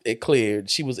clouds, it cleared,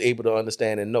 she was able to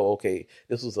understand and know, okay,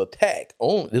 this was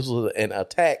an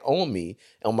attack on me,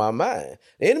 on my mind.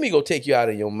 The enemy gonna take you out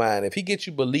of your mind. If he gets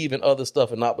you believing other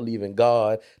stuff and not believing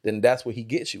God, then that's where he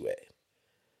gets you at.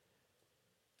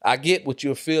 I get what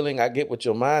you're feeling. I get what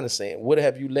your mind is saying. What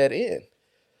have you let in?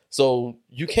 So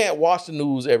you can't watch the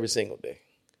news every single day.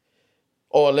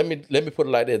 Or let me put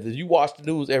it like this. If you watch the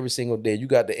news every single day, you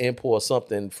got to import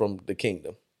something from the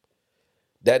kingdom.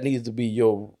 That needs to be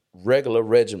your regular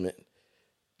regimen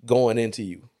going into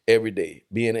you every day,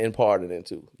 being imparted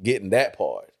into, getting that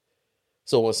part.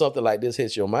 So when something like this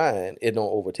hits your mind, it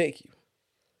don't overtake you.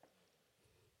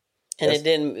 And it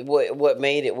didn't. What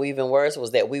made it even worse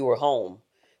was that we were home.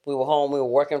 We were home. We were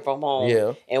working from home.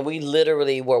 Yeah. And we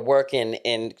literally were working,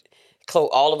 and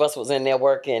all of us was in there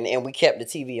working, and we kept the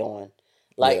TV on.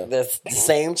 Like the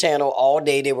same channel all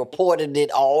day. They reported it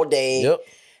all day. Yep.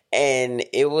 And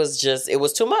it was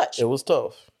too much. It was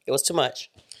tough. It was too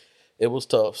much. It was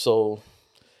tough. So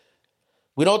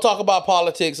we don't talk about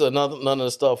politics or none of the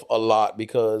stuff a lot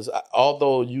because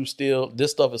although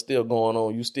this stuff is still going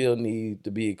on, you still need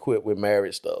to be equipped with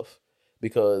marriage stuff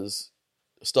because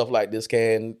stuff like this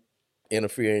can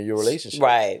interfere in your relationship.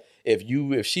 Right.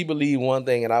 If she believe one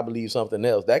thing and I believe something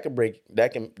else, that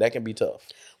can be tough.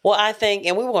 Well, I think,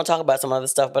 and we were going to talk about some other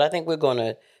stuff, but I think we're going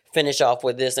to finish off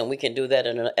with this, and we can do that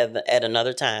at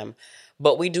another time.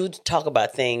 But we do talk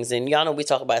about things, and y'all know we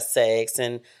talk about sex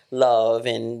and love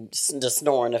and the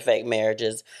snoring affect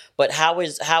marriages. But how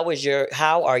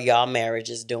are y'all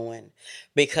marriages doing?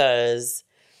 Because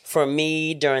for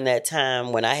me, during that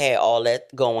time when I had all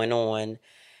that going on,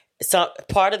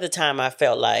 part of the time I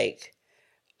felt like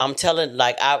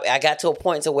I got to a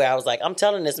point to where I was like, I'm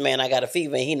telling this man I got a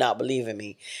fever and he not believing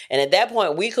me. And at that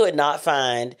point, we could not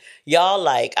find y'all.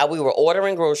 We were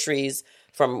ordering groceries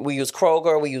we used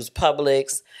Kroger, we used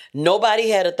Publix. Nobody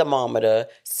had a thermometer.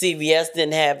 CVS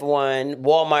didn't have one.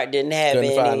 Walmart didn't have any.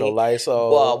 Couldn't find no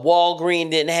Lysol. Walgreens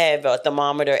didn't have a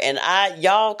thermometer. And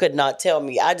y'all could not tell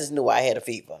me. I just knew I had a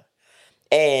fever.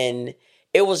 And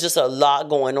it was just a lot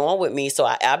going on with me. So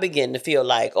I began to feel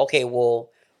like, okay, well,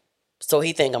 so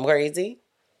he think I'm crazy?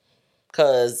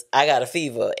 Because I got a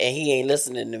fever and he ain't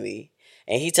listening to me.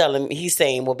 And he's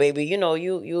saying, well, baby,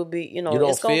 you'll be, you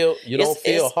don't feel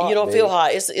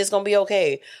hot. It's going to be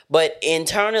okay. But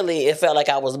internally, it felt like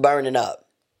I was burning up.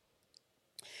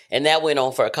 And that went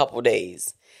on for a couple of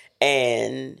days.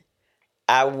 And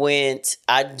I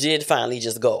did finally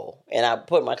just go. And I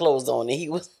put my clothes on. And he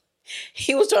was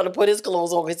trying to put his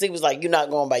clothes on because he was like, you're not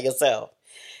going by yourself.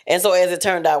 And so as it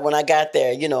turned out, when I got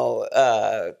there,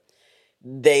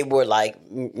 they were like,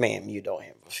 ma'am, you don't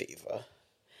have a fever.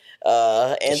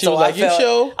 And she so was like, you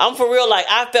sure? I'm for real. Like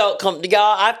I felt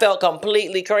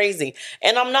completely crazy.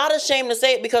 And I'm not ashamed to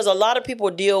say it because a lot of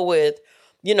people deal with,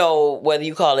 whether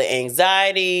you call it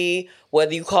anxiety,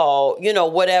 whether you call,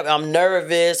 whatever, I'm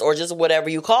nervous or just whatever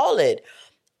you call it.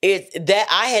 That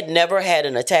I had never had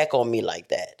an attack on me like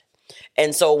that.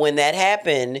 And so when that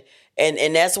happened,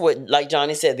 and that's what, like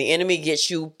Johnny said, the enemy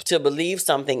gets you to believe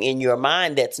something in your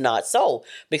mind that's not so.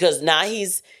 Because now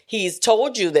he's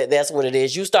told you that that's what it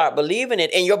is. You start believing it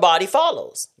and your body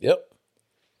follows. Yep.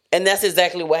 And that's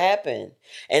exactly what happened.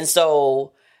 And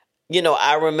so,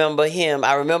 I remember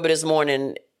this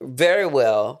morning very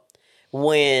well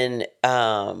when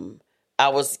I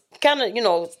was kind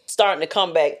of, starting to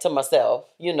come back to myself,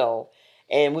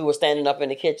 and we were standing up in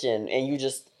the kitchen and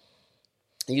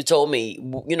you told me,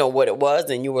 what it was.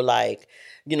 And you were like,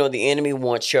 the enemy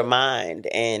wants your mind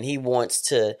and he wants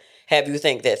to have you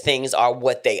think that things are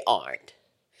what they aren't.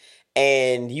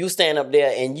 And you stand up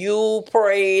there and you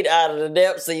prayed out of the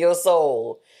depths of your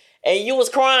soul and you was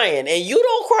crying and you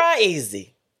don't cry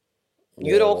easy.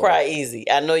 You don't cry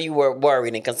easy. I know you were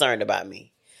worried and concerned about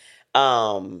me.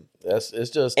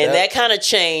 That kind of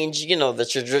changed,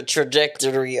 the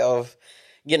trajectory of,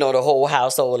 the whole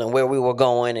household and where we were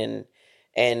going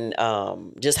and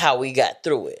just how we got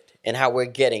through it and how we're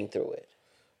getting through it.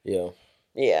 Yeah.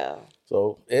 Yeah.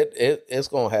 So it's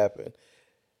going to happen.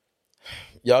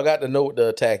 Y'all got to know what the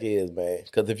attack is, man.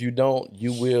 Because if you don't,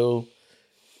 y'all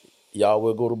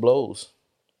will go to blows.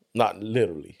 Not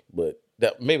literally, but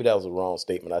maybe that was a wrong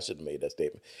statement. I shouldn't have made that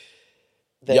statement.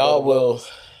 Y'all will.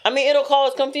 I mean, it'll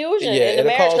cause confusion in the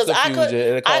marriage because I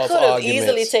could have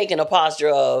easily taken a posture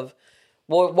of,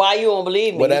 well, why you don't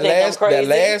believe me? Well, you think I'm crazy? That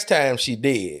last time she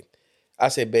did, I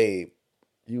said, babe,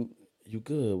 you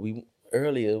good.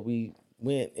 Earlier we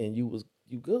went and you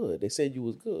good. They said you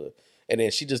was good. And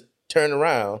then she just turned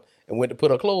around and went to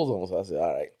put her clothes on. So I said,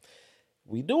 all right,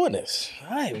 we doing this.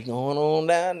 All right, we going on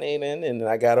down there. And then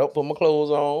I got up, put my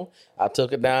clothes on. I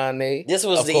took her down there. This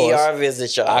was the ER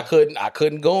visit, y'all. I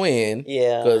couldn't go in.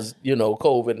 Yeah. Because,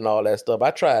 COVID and all that stuff.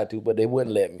 I tried to, but they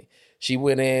wouldn't let me. She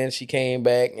went in, she came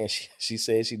back, and she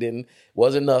said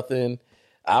wasn't nothing.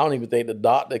 I don't even think the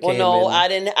doctor came in. Well, no, I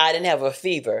didn't have a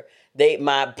fever.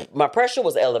 My pressure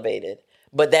was elevated,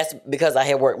 but that's because I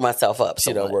had worked myself up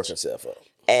so much. She done worked herself up.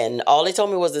 And all they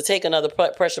told me was to take another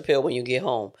pressure pill when you get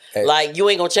home. Hey. Like, you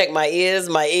ain't gonna check my ears.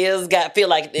 My ears feel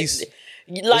like it's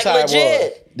like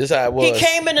legit. This how it was. He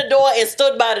came in the door and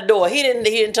stood by the door. He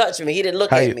didn't touch me. He didn't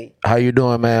look at me. How you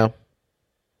doing, ma'am?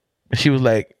 She was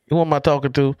like, who am I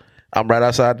talking to? I'm right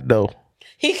outside the door.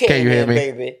 He came Can you hear in, me?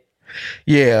 baby.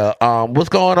 Yeah. What's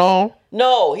going on?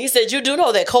 No, he said, you do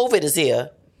know that COVID is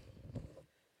here.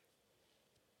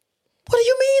 What do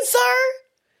you mean, sir?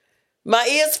 My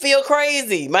ears feel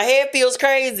crazy. My head feels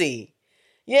crazy.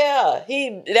 Yeah,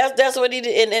 that's what he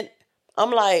did. And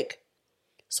I'm like,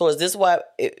 so is this why?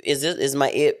 Is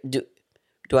my ear? Do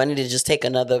I need to just take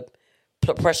another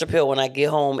pressure pill when I get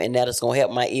home, and that is gonna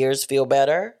help my ears feel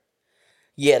better?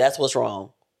 Yeah, that's what's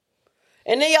wrong.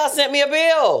 And then y'all sent me a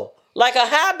bill, like a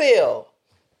high bill.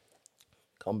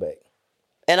 Come back.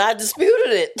 And I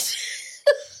disputed it.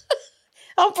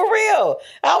 I'm for real.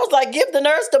 I was like, give the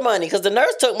nurse the money because the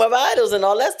nurse took my vitals and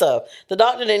all that stuff. The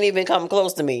doctor didn't even come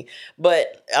close to me.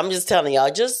 But I'm just telling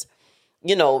y'all, just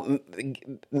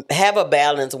have a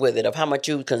balance with it of how much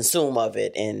you consume of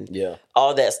it and Yeah.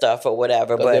 all that stuff or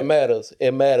whatever. 'Cause But it matters.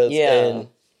 It matters. Yeah. And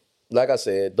like I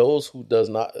said, those who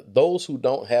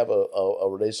don't have a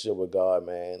relationship with God,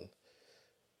 man,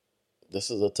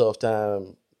 this is a tough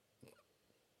time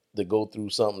to go through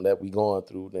something that we going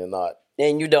through. They're not.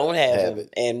 and you don't have Have him.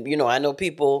 it. And I know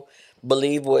people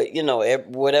believe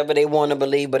whatever they want to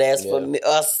believe, but as for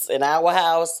us in our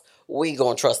house, we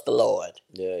gonna trust the Lord.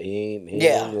 Yeah, he ain't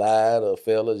Yeah. lied or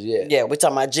failed us yet. Yeah, we're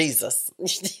talking about Jesus.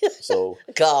 So,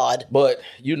 God. but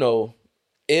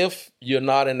if you're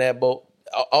not in that boat,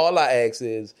 all I ask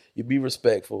is you be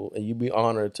respectful and you be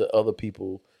honored to other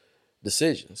people's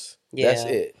decisions. That's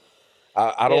Yeah. it.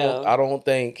 I don't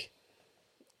think,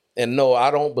 and no, I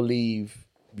don't believe,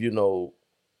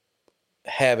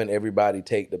 having everybody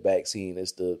take the vaccine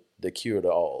is the cure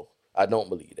to all. I don't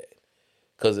believe that.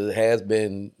 Because it has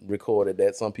been recorded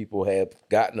that some people have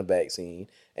gotten the vaccine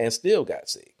and still got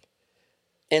sick.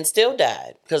 And still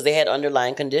died because they had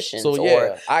underlying conditions So, yeah,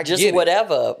 or I just get it.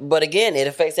 whatever. But again, it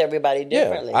affects everybody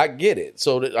differently. Yeah, I get it.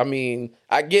 So,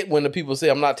 I get when the people say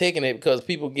I'm not taking it because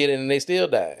people get it and they still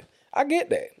die. I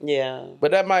get that. Yeah.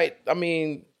 But that might,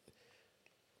 to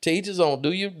each his own.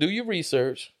 Do your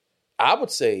research.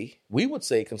 We would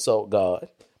say consult God.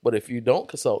 But if you don't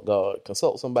consult God,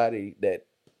 consult somebody that,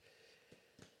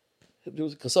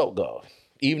 consult God.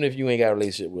 Even if you ain't got a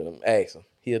relationship with him, ask him.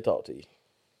 He'll talk to you.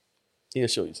 He'll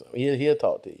show you something. He'll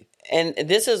talk to you. And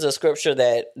this is a scripture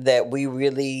that we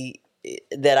really,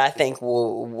 that I think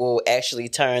will actually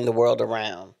turn the world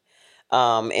around.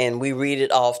 And we read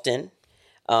it often.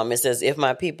 It says, if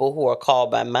my people who are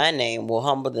called by my name will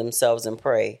humble themselves and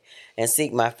pray and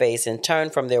seek my face and turn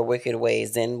from their wicked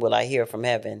ways, then will I hear from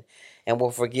heaven and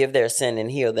will forgive their sin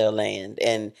and heal their land.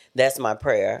 And that's my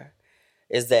prayer,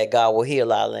 is that God will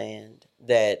heal our land.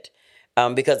 That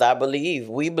because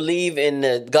we believe in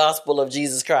the gospel of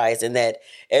Jesus Christ, and that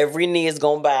every knee is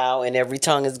going to bow and every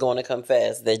tongue is going to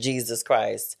confess that Jesus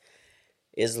Christ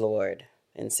is Lord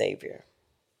and Savior.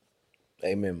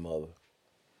 Amen, mother.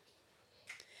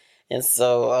 And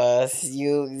so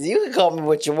you can call me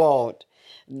what you want.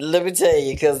 Let me tell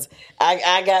you, because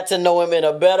I got to know him in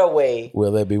a better way.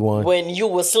 Will there be one? When you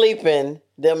were sleeping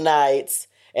them nights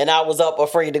and I was up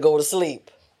afraid to go to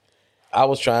sleep. I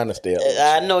was trying to stay up.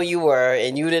 I know you were,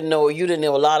 and you didn't know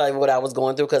a lot of what I was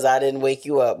going through because I didn't wake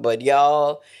you up. But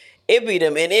y'all, it be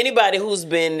them. And anybody who's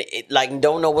been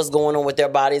don't know what's going on with their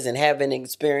bodies and haven't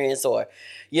experienced or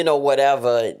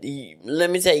whatever. Let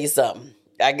me tell you something.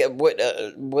 I get what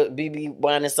BB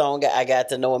Winans song. I got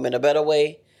to know him in a better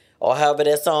way, or however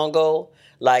that song go.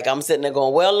 Like I'm sitting there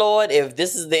going, well, Lord, if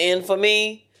this is the end for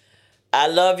me, I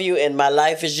love you and my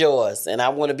life is yours, and I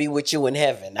want to be with you in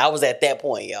heaven. I was at that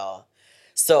point, y'all.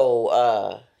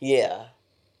 So, yeah.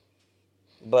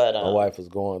 But my wife was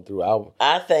going through.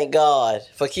 I thank God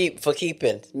for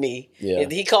keeping me. Yeah.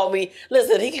 He called me.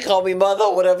 Listen, he can call me mother,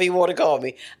 or whatever he want to call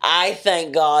me. I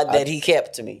thank God that he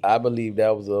kept me. I believe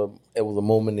that was a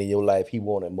moment in your life he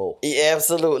wanted more. Yeah,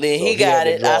 absolutely. So he got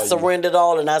it. I surrendered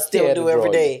all, and I still do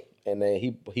every day. And then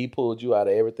he pulled you out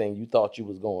of everything you thought you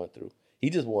was going through. He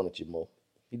just wanted you more.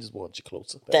 He just wanted you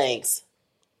closer. Thanks.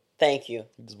 Thank you.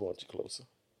 He just wanted you closer.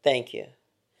 Thank you.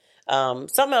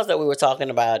 Something else that we were talking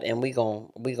about, and we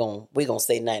gonna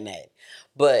say night,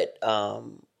 but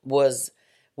was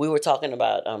we were talking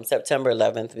about September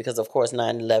 11th, because of course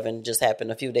 9/11 just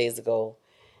happened a few days ago,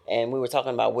 and we were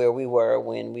talking about where we were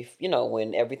when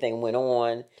when everything went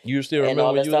on. You still and remember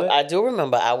all that you stuff? there? I do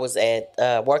remember. I was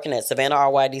at working at Savannah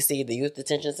RYDC, the Youth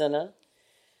Detention Center,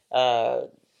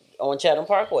 on Chatham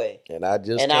Parkway. And I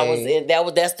was in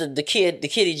that's the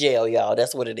kiddie jail, y'all.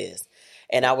 That's what it is.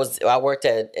 And I worked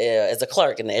as a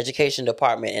clerk in the education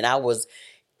department, and I was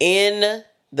in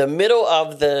the middle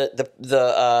of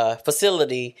the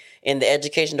facility in the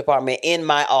education department in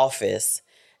my office.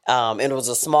 And it was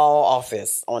a small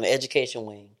office on the education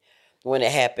wing when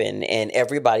it happened, and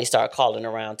everybody started calling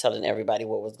around telling everybody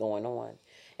what was going on.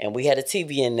 And we had a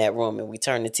TV in that room, and we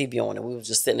turned the TV on, and we were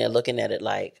just sitting there looking at it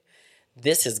like,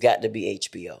 this has got to be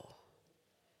HBO.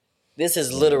 This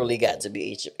has literally got to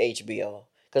be HBO.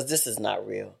 Because this is not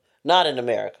real. Not in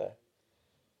America.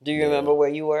 Do you remember where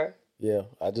you were? Yeah,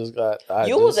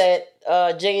 You was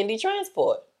at J&D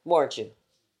Transport, weren't you?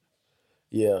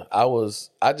 Yeah,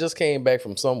 I just came back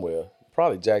from somewhere,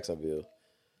 probably Jacksonville.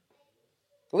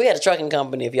 We had a trucking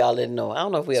company, if y'all didn't know. I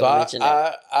don't know if we ever mentioned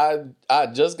that. I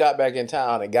just got back in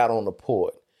town and got on the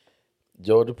port,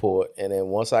 Georgia port. And then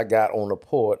once I got on the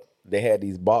port, they had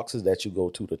these boxes that you go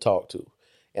to talk to.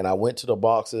 And I went to the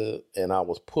boxes and I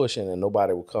was pushing and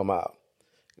nobody would come out.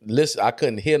 Listen, I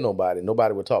couldn't hear nobody.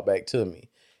 Nobody would talk back to me.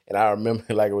 And I remember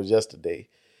it like it was yesterday.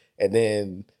 And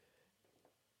then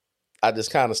I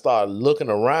just kind of started looking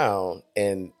around,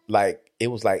 and like it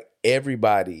was like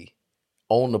everybody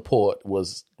on the port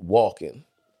was walking.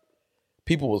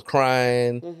 People was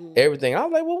crying, everything. I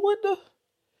was like, well, what the?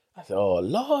 I said, oh,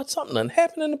 Lord, something done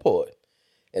happened in the port.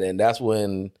 And then that's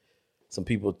when some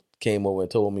people came over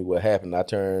and told me what happened. I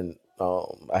turned,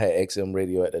 I had XM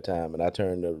radio at the time, and I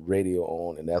turned the radio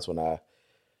on, and that's when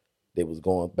they was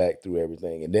going back through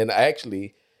everything. And then I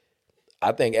think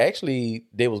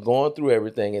they was going through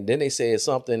everything, and then they said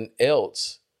something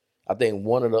else. I think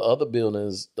one of the other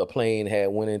buildings the plane had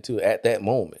went into at that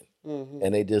moment.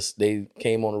 And they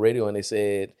came on the radio and they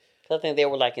said, I think they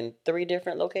were like in 3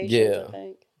 different locations, yeah, I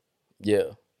think.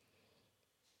 Yeah.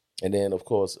 And then of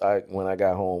course when I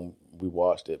got home we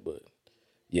watched it, but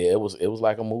yeah, it was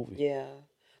like a movie. Yeah.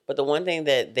 But the one thing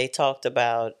that they talked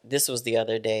about, this was the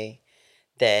other day,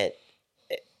 that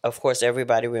of course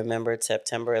everybody remembered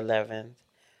September 11th,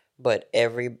 but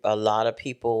a lot of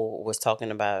people was talking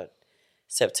about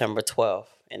September 12th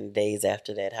and days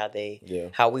after that,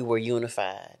 how we were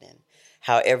unified and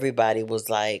how everybody was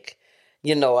like,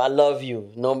 I love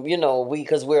you. No,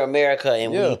 because we're America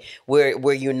and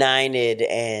we're united,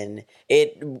 and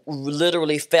it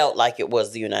literally felt like it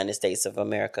was the United States of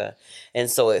America. And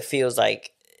so it feels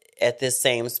like at this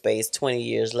same space 20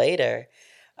 years later,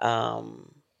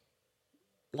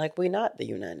 like we're not the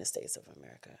United States of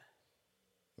America.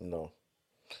 No.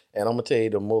 And I'm going to tell you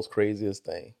the most craziest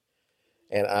thing.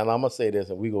 And I'm going to say this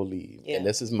and we're going to leave. Yeah. And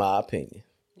this is my opinion.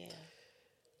 Yeah.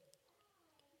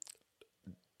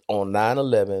 On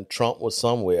 9/11, Trump was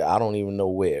somewhere, I don't even know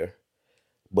where,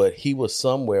 but he was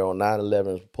somewhere on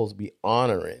 9/11 supposed to be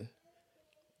honoring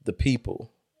the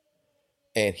people.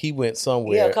 And he went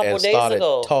somewhere and started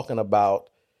talking about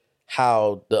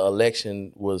how the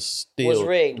election was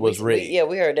rigged. We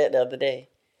heard that the other day.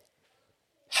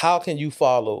 How can you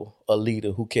follow a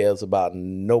leader who cares about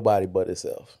nobody but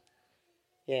himself?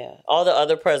 Yeah, all the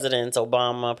other presidents,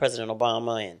 President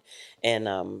Obama, and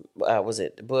was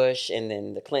it Bush, and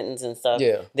then the Clintons and stuff.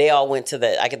 Yeah, they all went to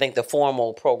the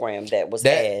formal program that was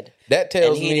had. That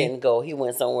tells me he didn't go. He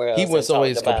went somewhere else. He went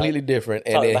somewhere completely different,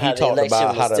 and then he talked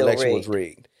about how the election was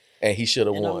rigged, and he should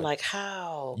have won. I'm like,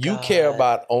 how? You care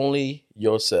about only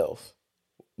yourself,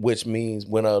 which means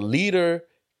when a leader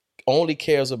only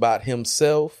cares about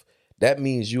himself, that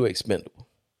means you're expendable.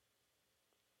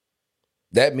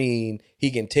 That means he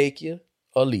can take you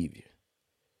or leave you.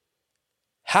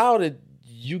 How did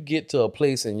you get to a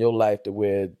place in your life to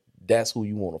where that's who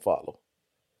you want to follow?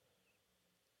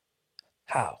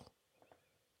 How?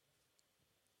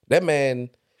 That man,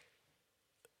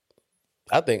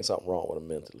 I think something wrong with him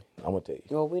mentally. I'm going to tell you.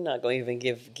 Well, we're not going to even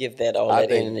give that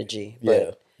that energy.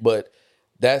 But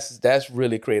that's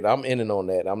really crazy. I'm ending on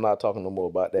that. I'm not talking no more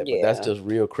about that. But that's just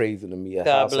real crazy to me.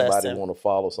 How somebody want to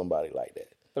follow somebody like that.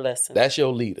 Bless him. That's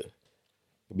your leader.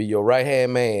 Be your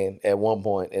right-hand man at one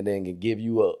point and then can give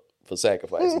you up for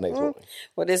sacrifice the next morning.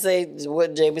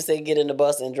 What Jamie say, get in the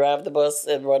bus and drive the bus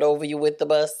and run over you with the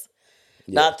bus.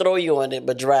 Yeah. Not throw you on it,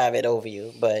 but drive it over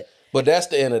you. But that's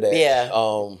the end of that. Yeah.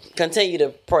 Continue to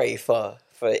pray for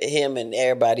him and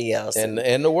everybody else. And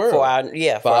the world. For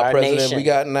our president nation. We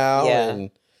got now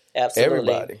and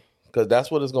absolutely. Everybody. Because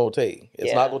that's what it's going to take.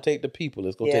 It's not going to take the people.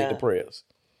 It's going to take the prayers.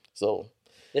 So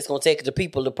it's going to take the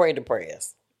people to pray the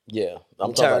prayers. Yeah.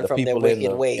 I'm talking about the people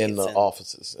in the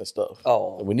offices and stuff.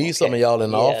 Oh. And we need some of y'all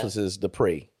in the offices to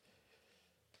pray.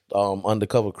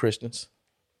 Undercover Christians.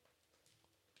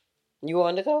 You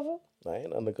undercover? I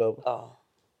ain't undercover. Oh.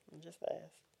 Just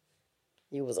asked.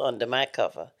 You was under my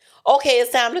cover. Okay,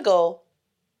 it's time to go.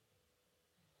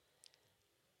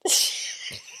 It's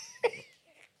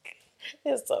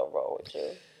so wrong with you.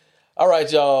 All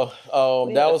right, y'all.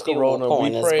 That was Corona.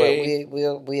 We pray.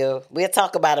 We'll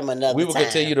talk about him another time. We will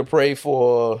continue to pray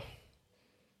for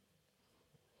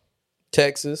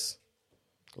Texas,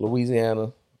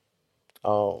 Louisiana.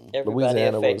 Everybody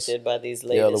affected by these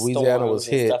latest Louisiana storms was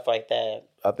hit, and stuff like that.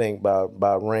 I think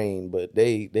by rain, but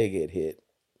they get hit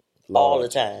all the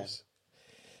time.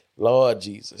 Lord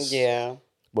Jesus. Yeah.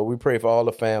 But we pray for all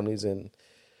the families and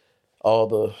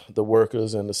all the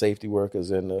workers and the safety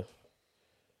workers and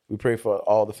we pray for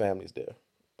all the families there,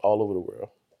 all over the world.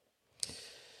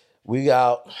 We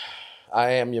out. I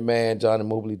am your man, Johnny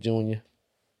Mobley Jr.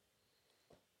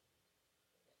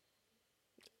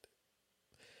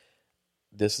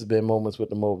 This has been Moments with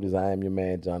the Mobleys. I am your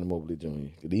man, Johnny Mobley Jr.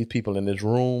 These people in this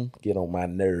room get on my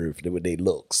nerve with their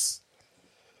looks.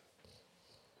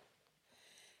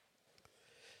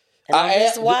 And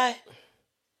that's why.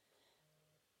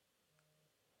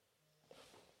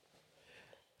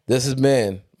 This has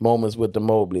been Moments with the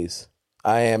Mobleys.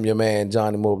 I am your man,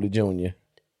 Johnny Mobley Jr.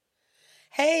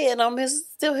 Hey, and I'm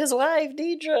still his wife,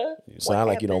 Deidre. You sound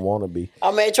like you don't want to be.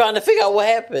 I'm trying to figure out what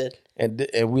happened. And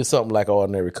we're something like an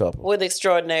ordinary couple. With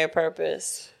extraordinary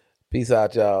purpose. Peace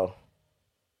out, y'all.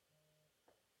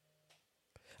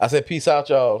 I said peace out,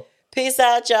 y'all. Peace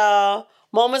out, y'all.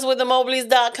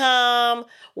 Momentswiththemobleys.com.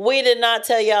 We did not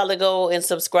tell y'all to go and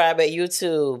subscribe at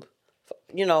YouTube.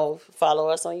 You know, follow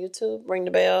us on YouTube. Ring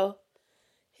the bell.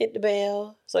 Hit the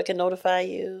bell so it can notify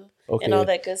you. Okay. And all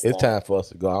that good stuff. It's time for us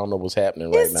to go. I don't know what's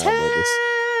happening right now, but it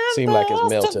seems like it's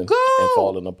melting and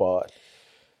falling apart.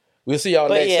 We'll see y'all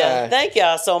next time. Thank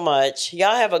y'all so much.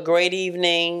 Y'all have a great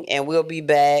evening, and we'll be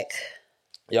back.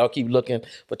 Y'all keep looking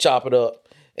for Chop It Up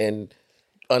and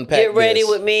Unpack Get ready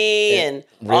with me and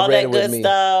all that good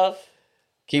stuff.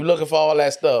 Keep looking for all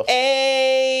that stuff.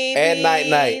 And Night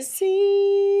Night.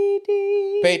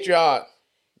 Patreon.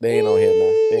 They ain't on here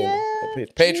now.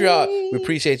 Patreon. We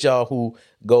appreciate y'all who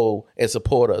go and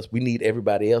support us. We need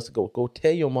everybody else to go. Go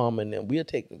tell your mom and them. We'll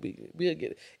get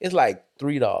it. It's like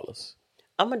 $3.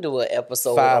 I'm gonna do an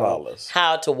episode $5 on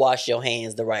how to wash your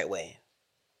hands the right way.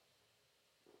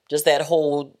 Just that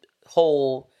whole.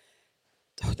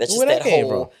 That's just where that came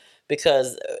from?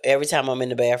 Because every time I'm in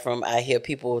the bathroom, I hear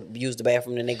people use the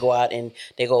bathroom, and they go out and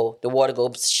they go, the water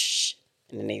goes, shh,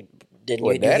 and then they didn't.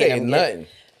 Well, that ain't nothing.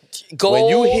 Go. When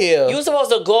you hear, you're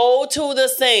supposed to go to the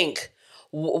sink.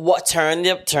 Turn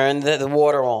the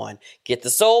water on. Get the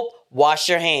soap. Wash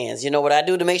your hands. You know what I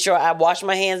do to make sure I wash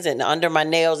my hands and under my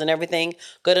nails and everything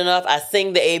good enough? I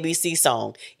sing the ABC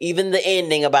song. Even the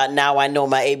ending about now I know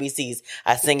my ABCs.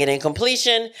 I sing it in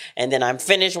completion, and then I'm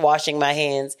finished washing my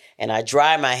hands and I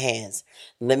dry my hands.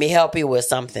 Let me help you with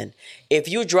something. If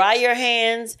you dry your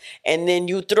hands and then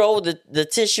you throw the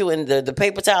tissue and the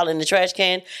paper towel in the trash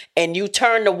can and you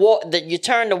turn the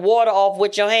water off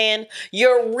with your hand,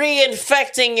 you're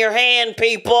reinfecting your hand,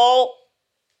 people.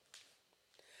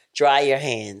 Dry your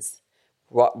hands.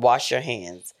 Wash your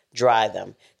hands. Dry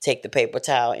them. Take the paper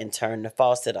towel and turn the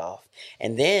faucet off.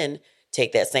 And then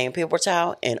take that same paper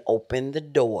towel and open the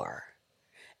door.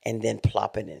 And then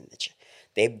plop it in the trash.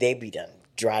 They be done.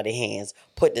 Dry their hands.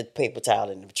 Put the paper towel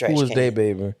in the trash can. Who was they,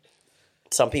 baby?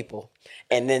 Some people.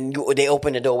 And then they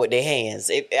open the door with their hands.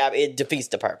 It defeats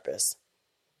the purpose.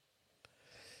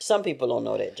 Some people don't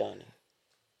know that, Johnny.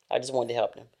 I just wanted to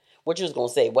help them. What you was going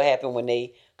to say? What happened when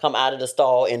they come out of the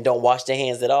stall and don't wash their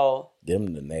hands at all?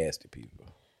 Them the nasty people.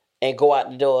 And go out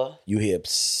the door. You hear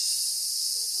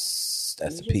psst.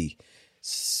 That's a P.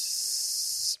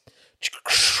 Psst.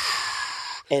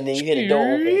 And then you hear the door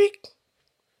open.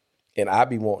 And I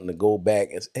be wanting to go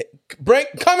back and say,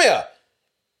 come here.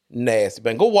 Nasty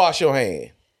man. Go wash your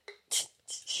hand.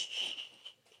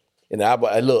 And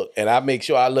I look, and I make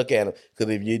sure I look at him.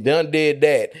 Because if you done did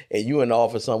that and you in the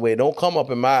office somewhere, don't come up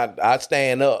in my, I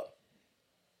stand up.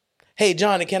 Hey,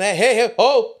 Johnny, can I, hey,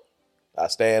 oh. I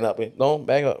stand up. Don't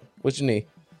back up. What you need?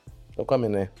 Don't come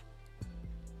in there.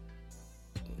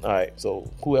 All right,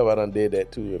 so whoever done did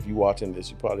that too, if you watching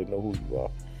this, you probably know who you are.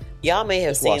 Y'all may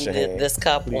have seen this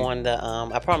cup on the,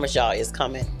 I promise y'all it's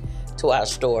coming to our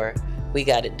store. We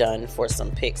got it done for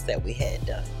some pics that we had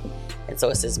done. And so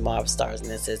it says Mob Stars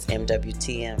and it says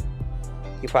MWTM.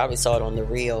 You probably saw it on the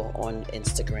reel on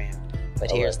Instagram.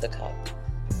 But here's the cup.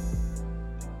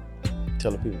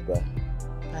 Tell the people bye.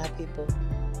 Bye, people.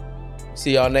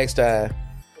 See y'all next time.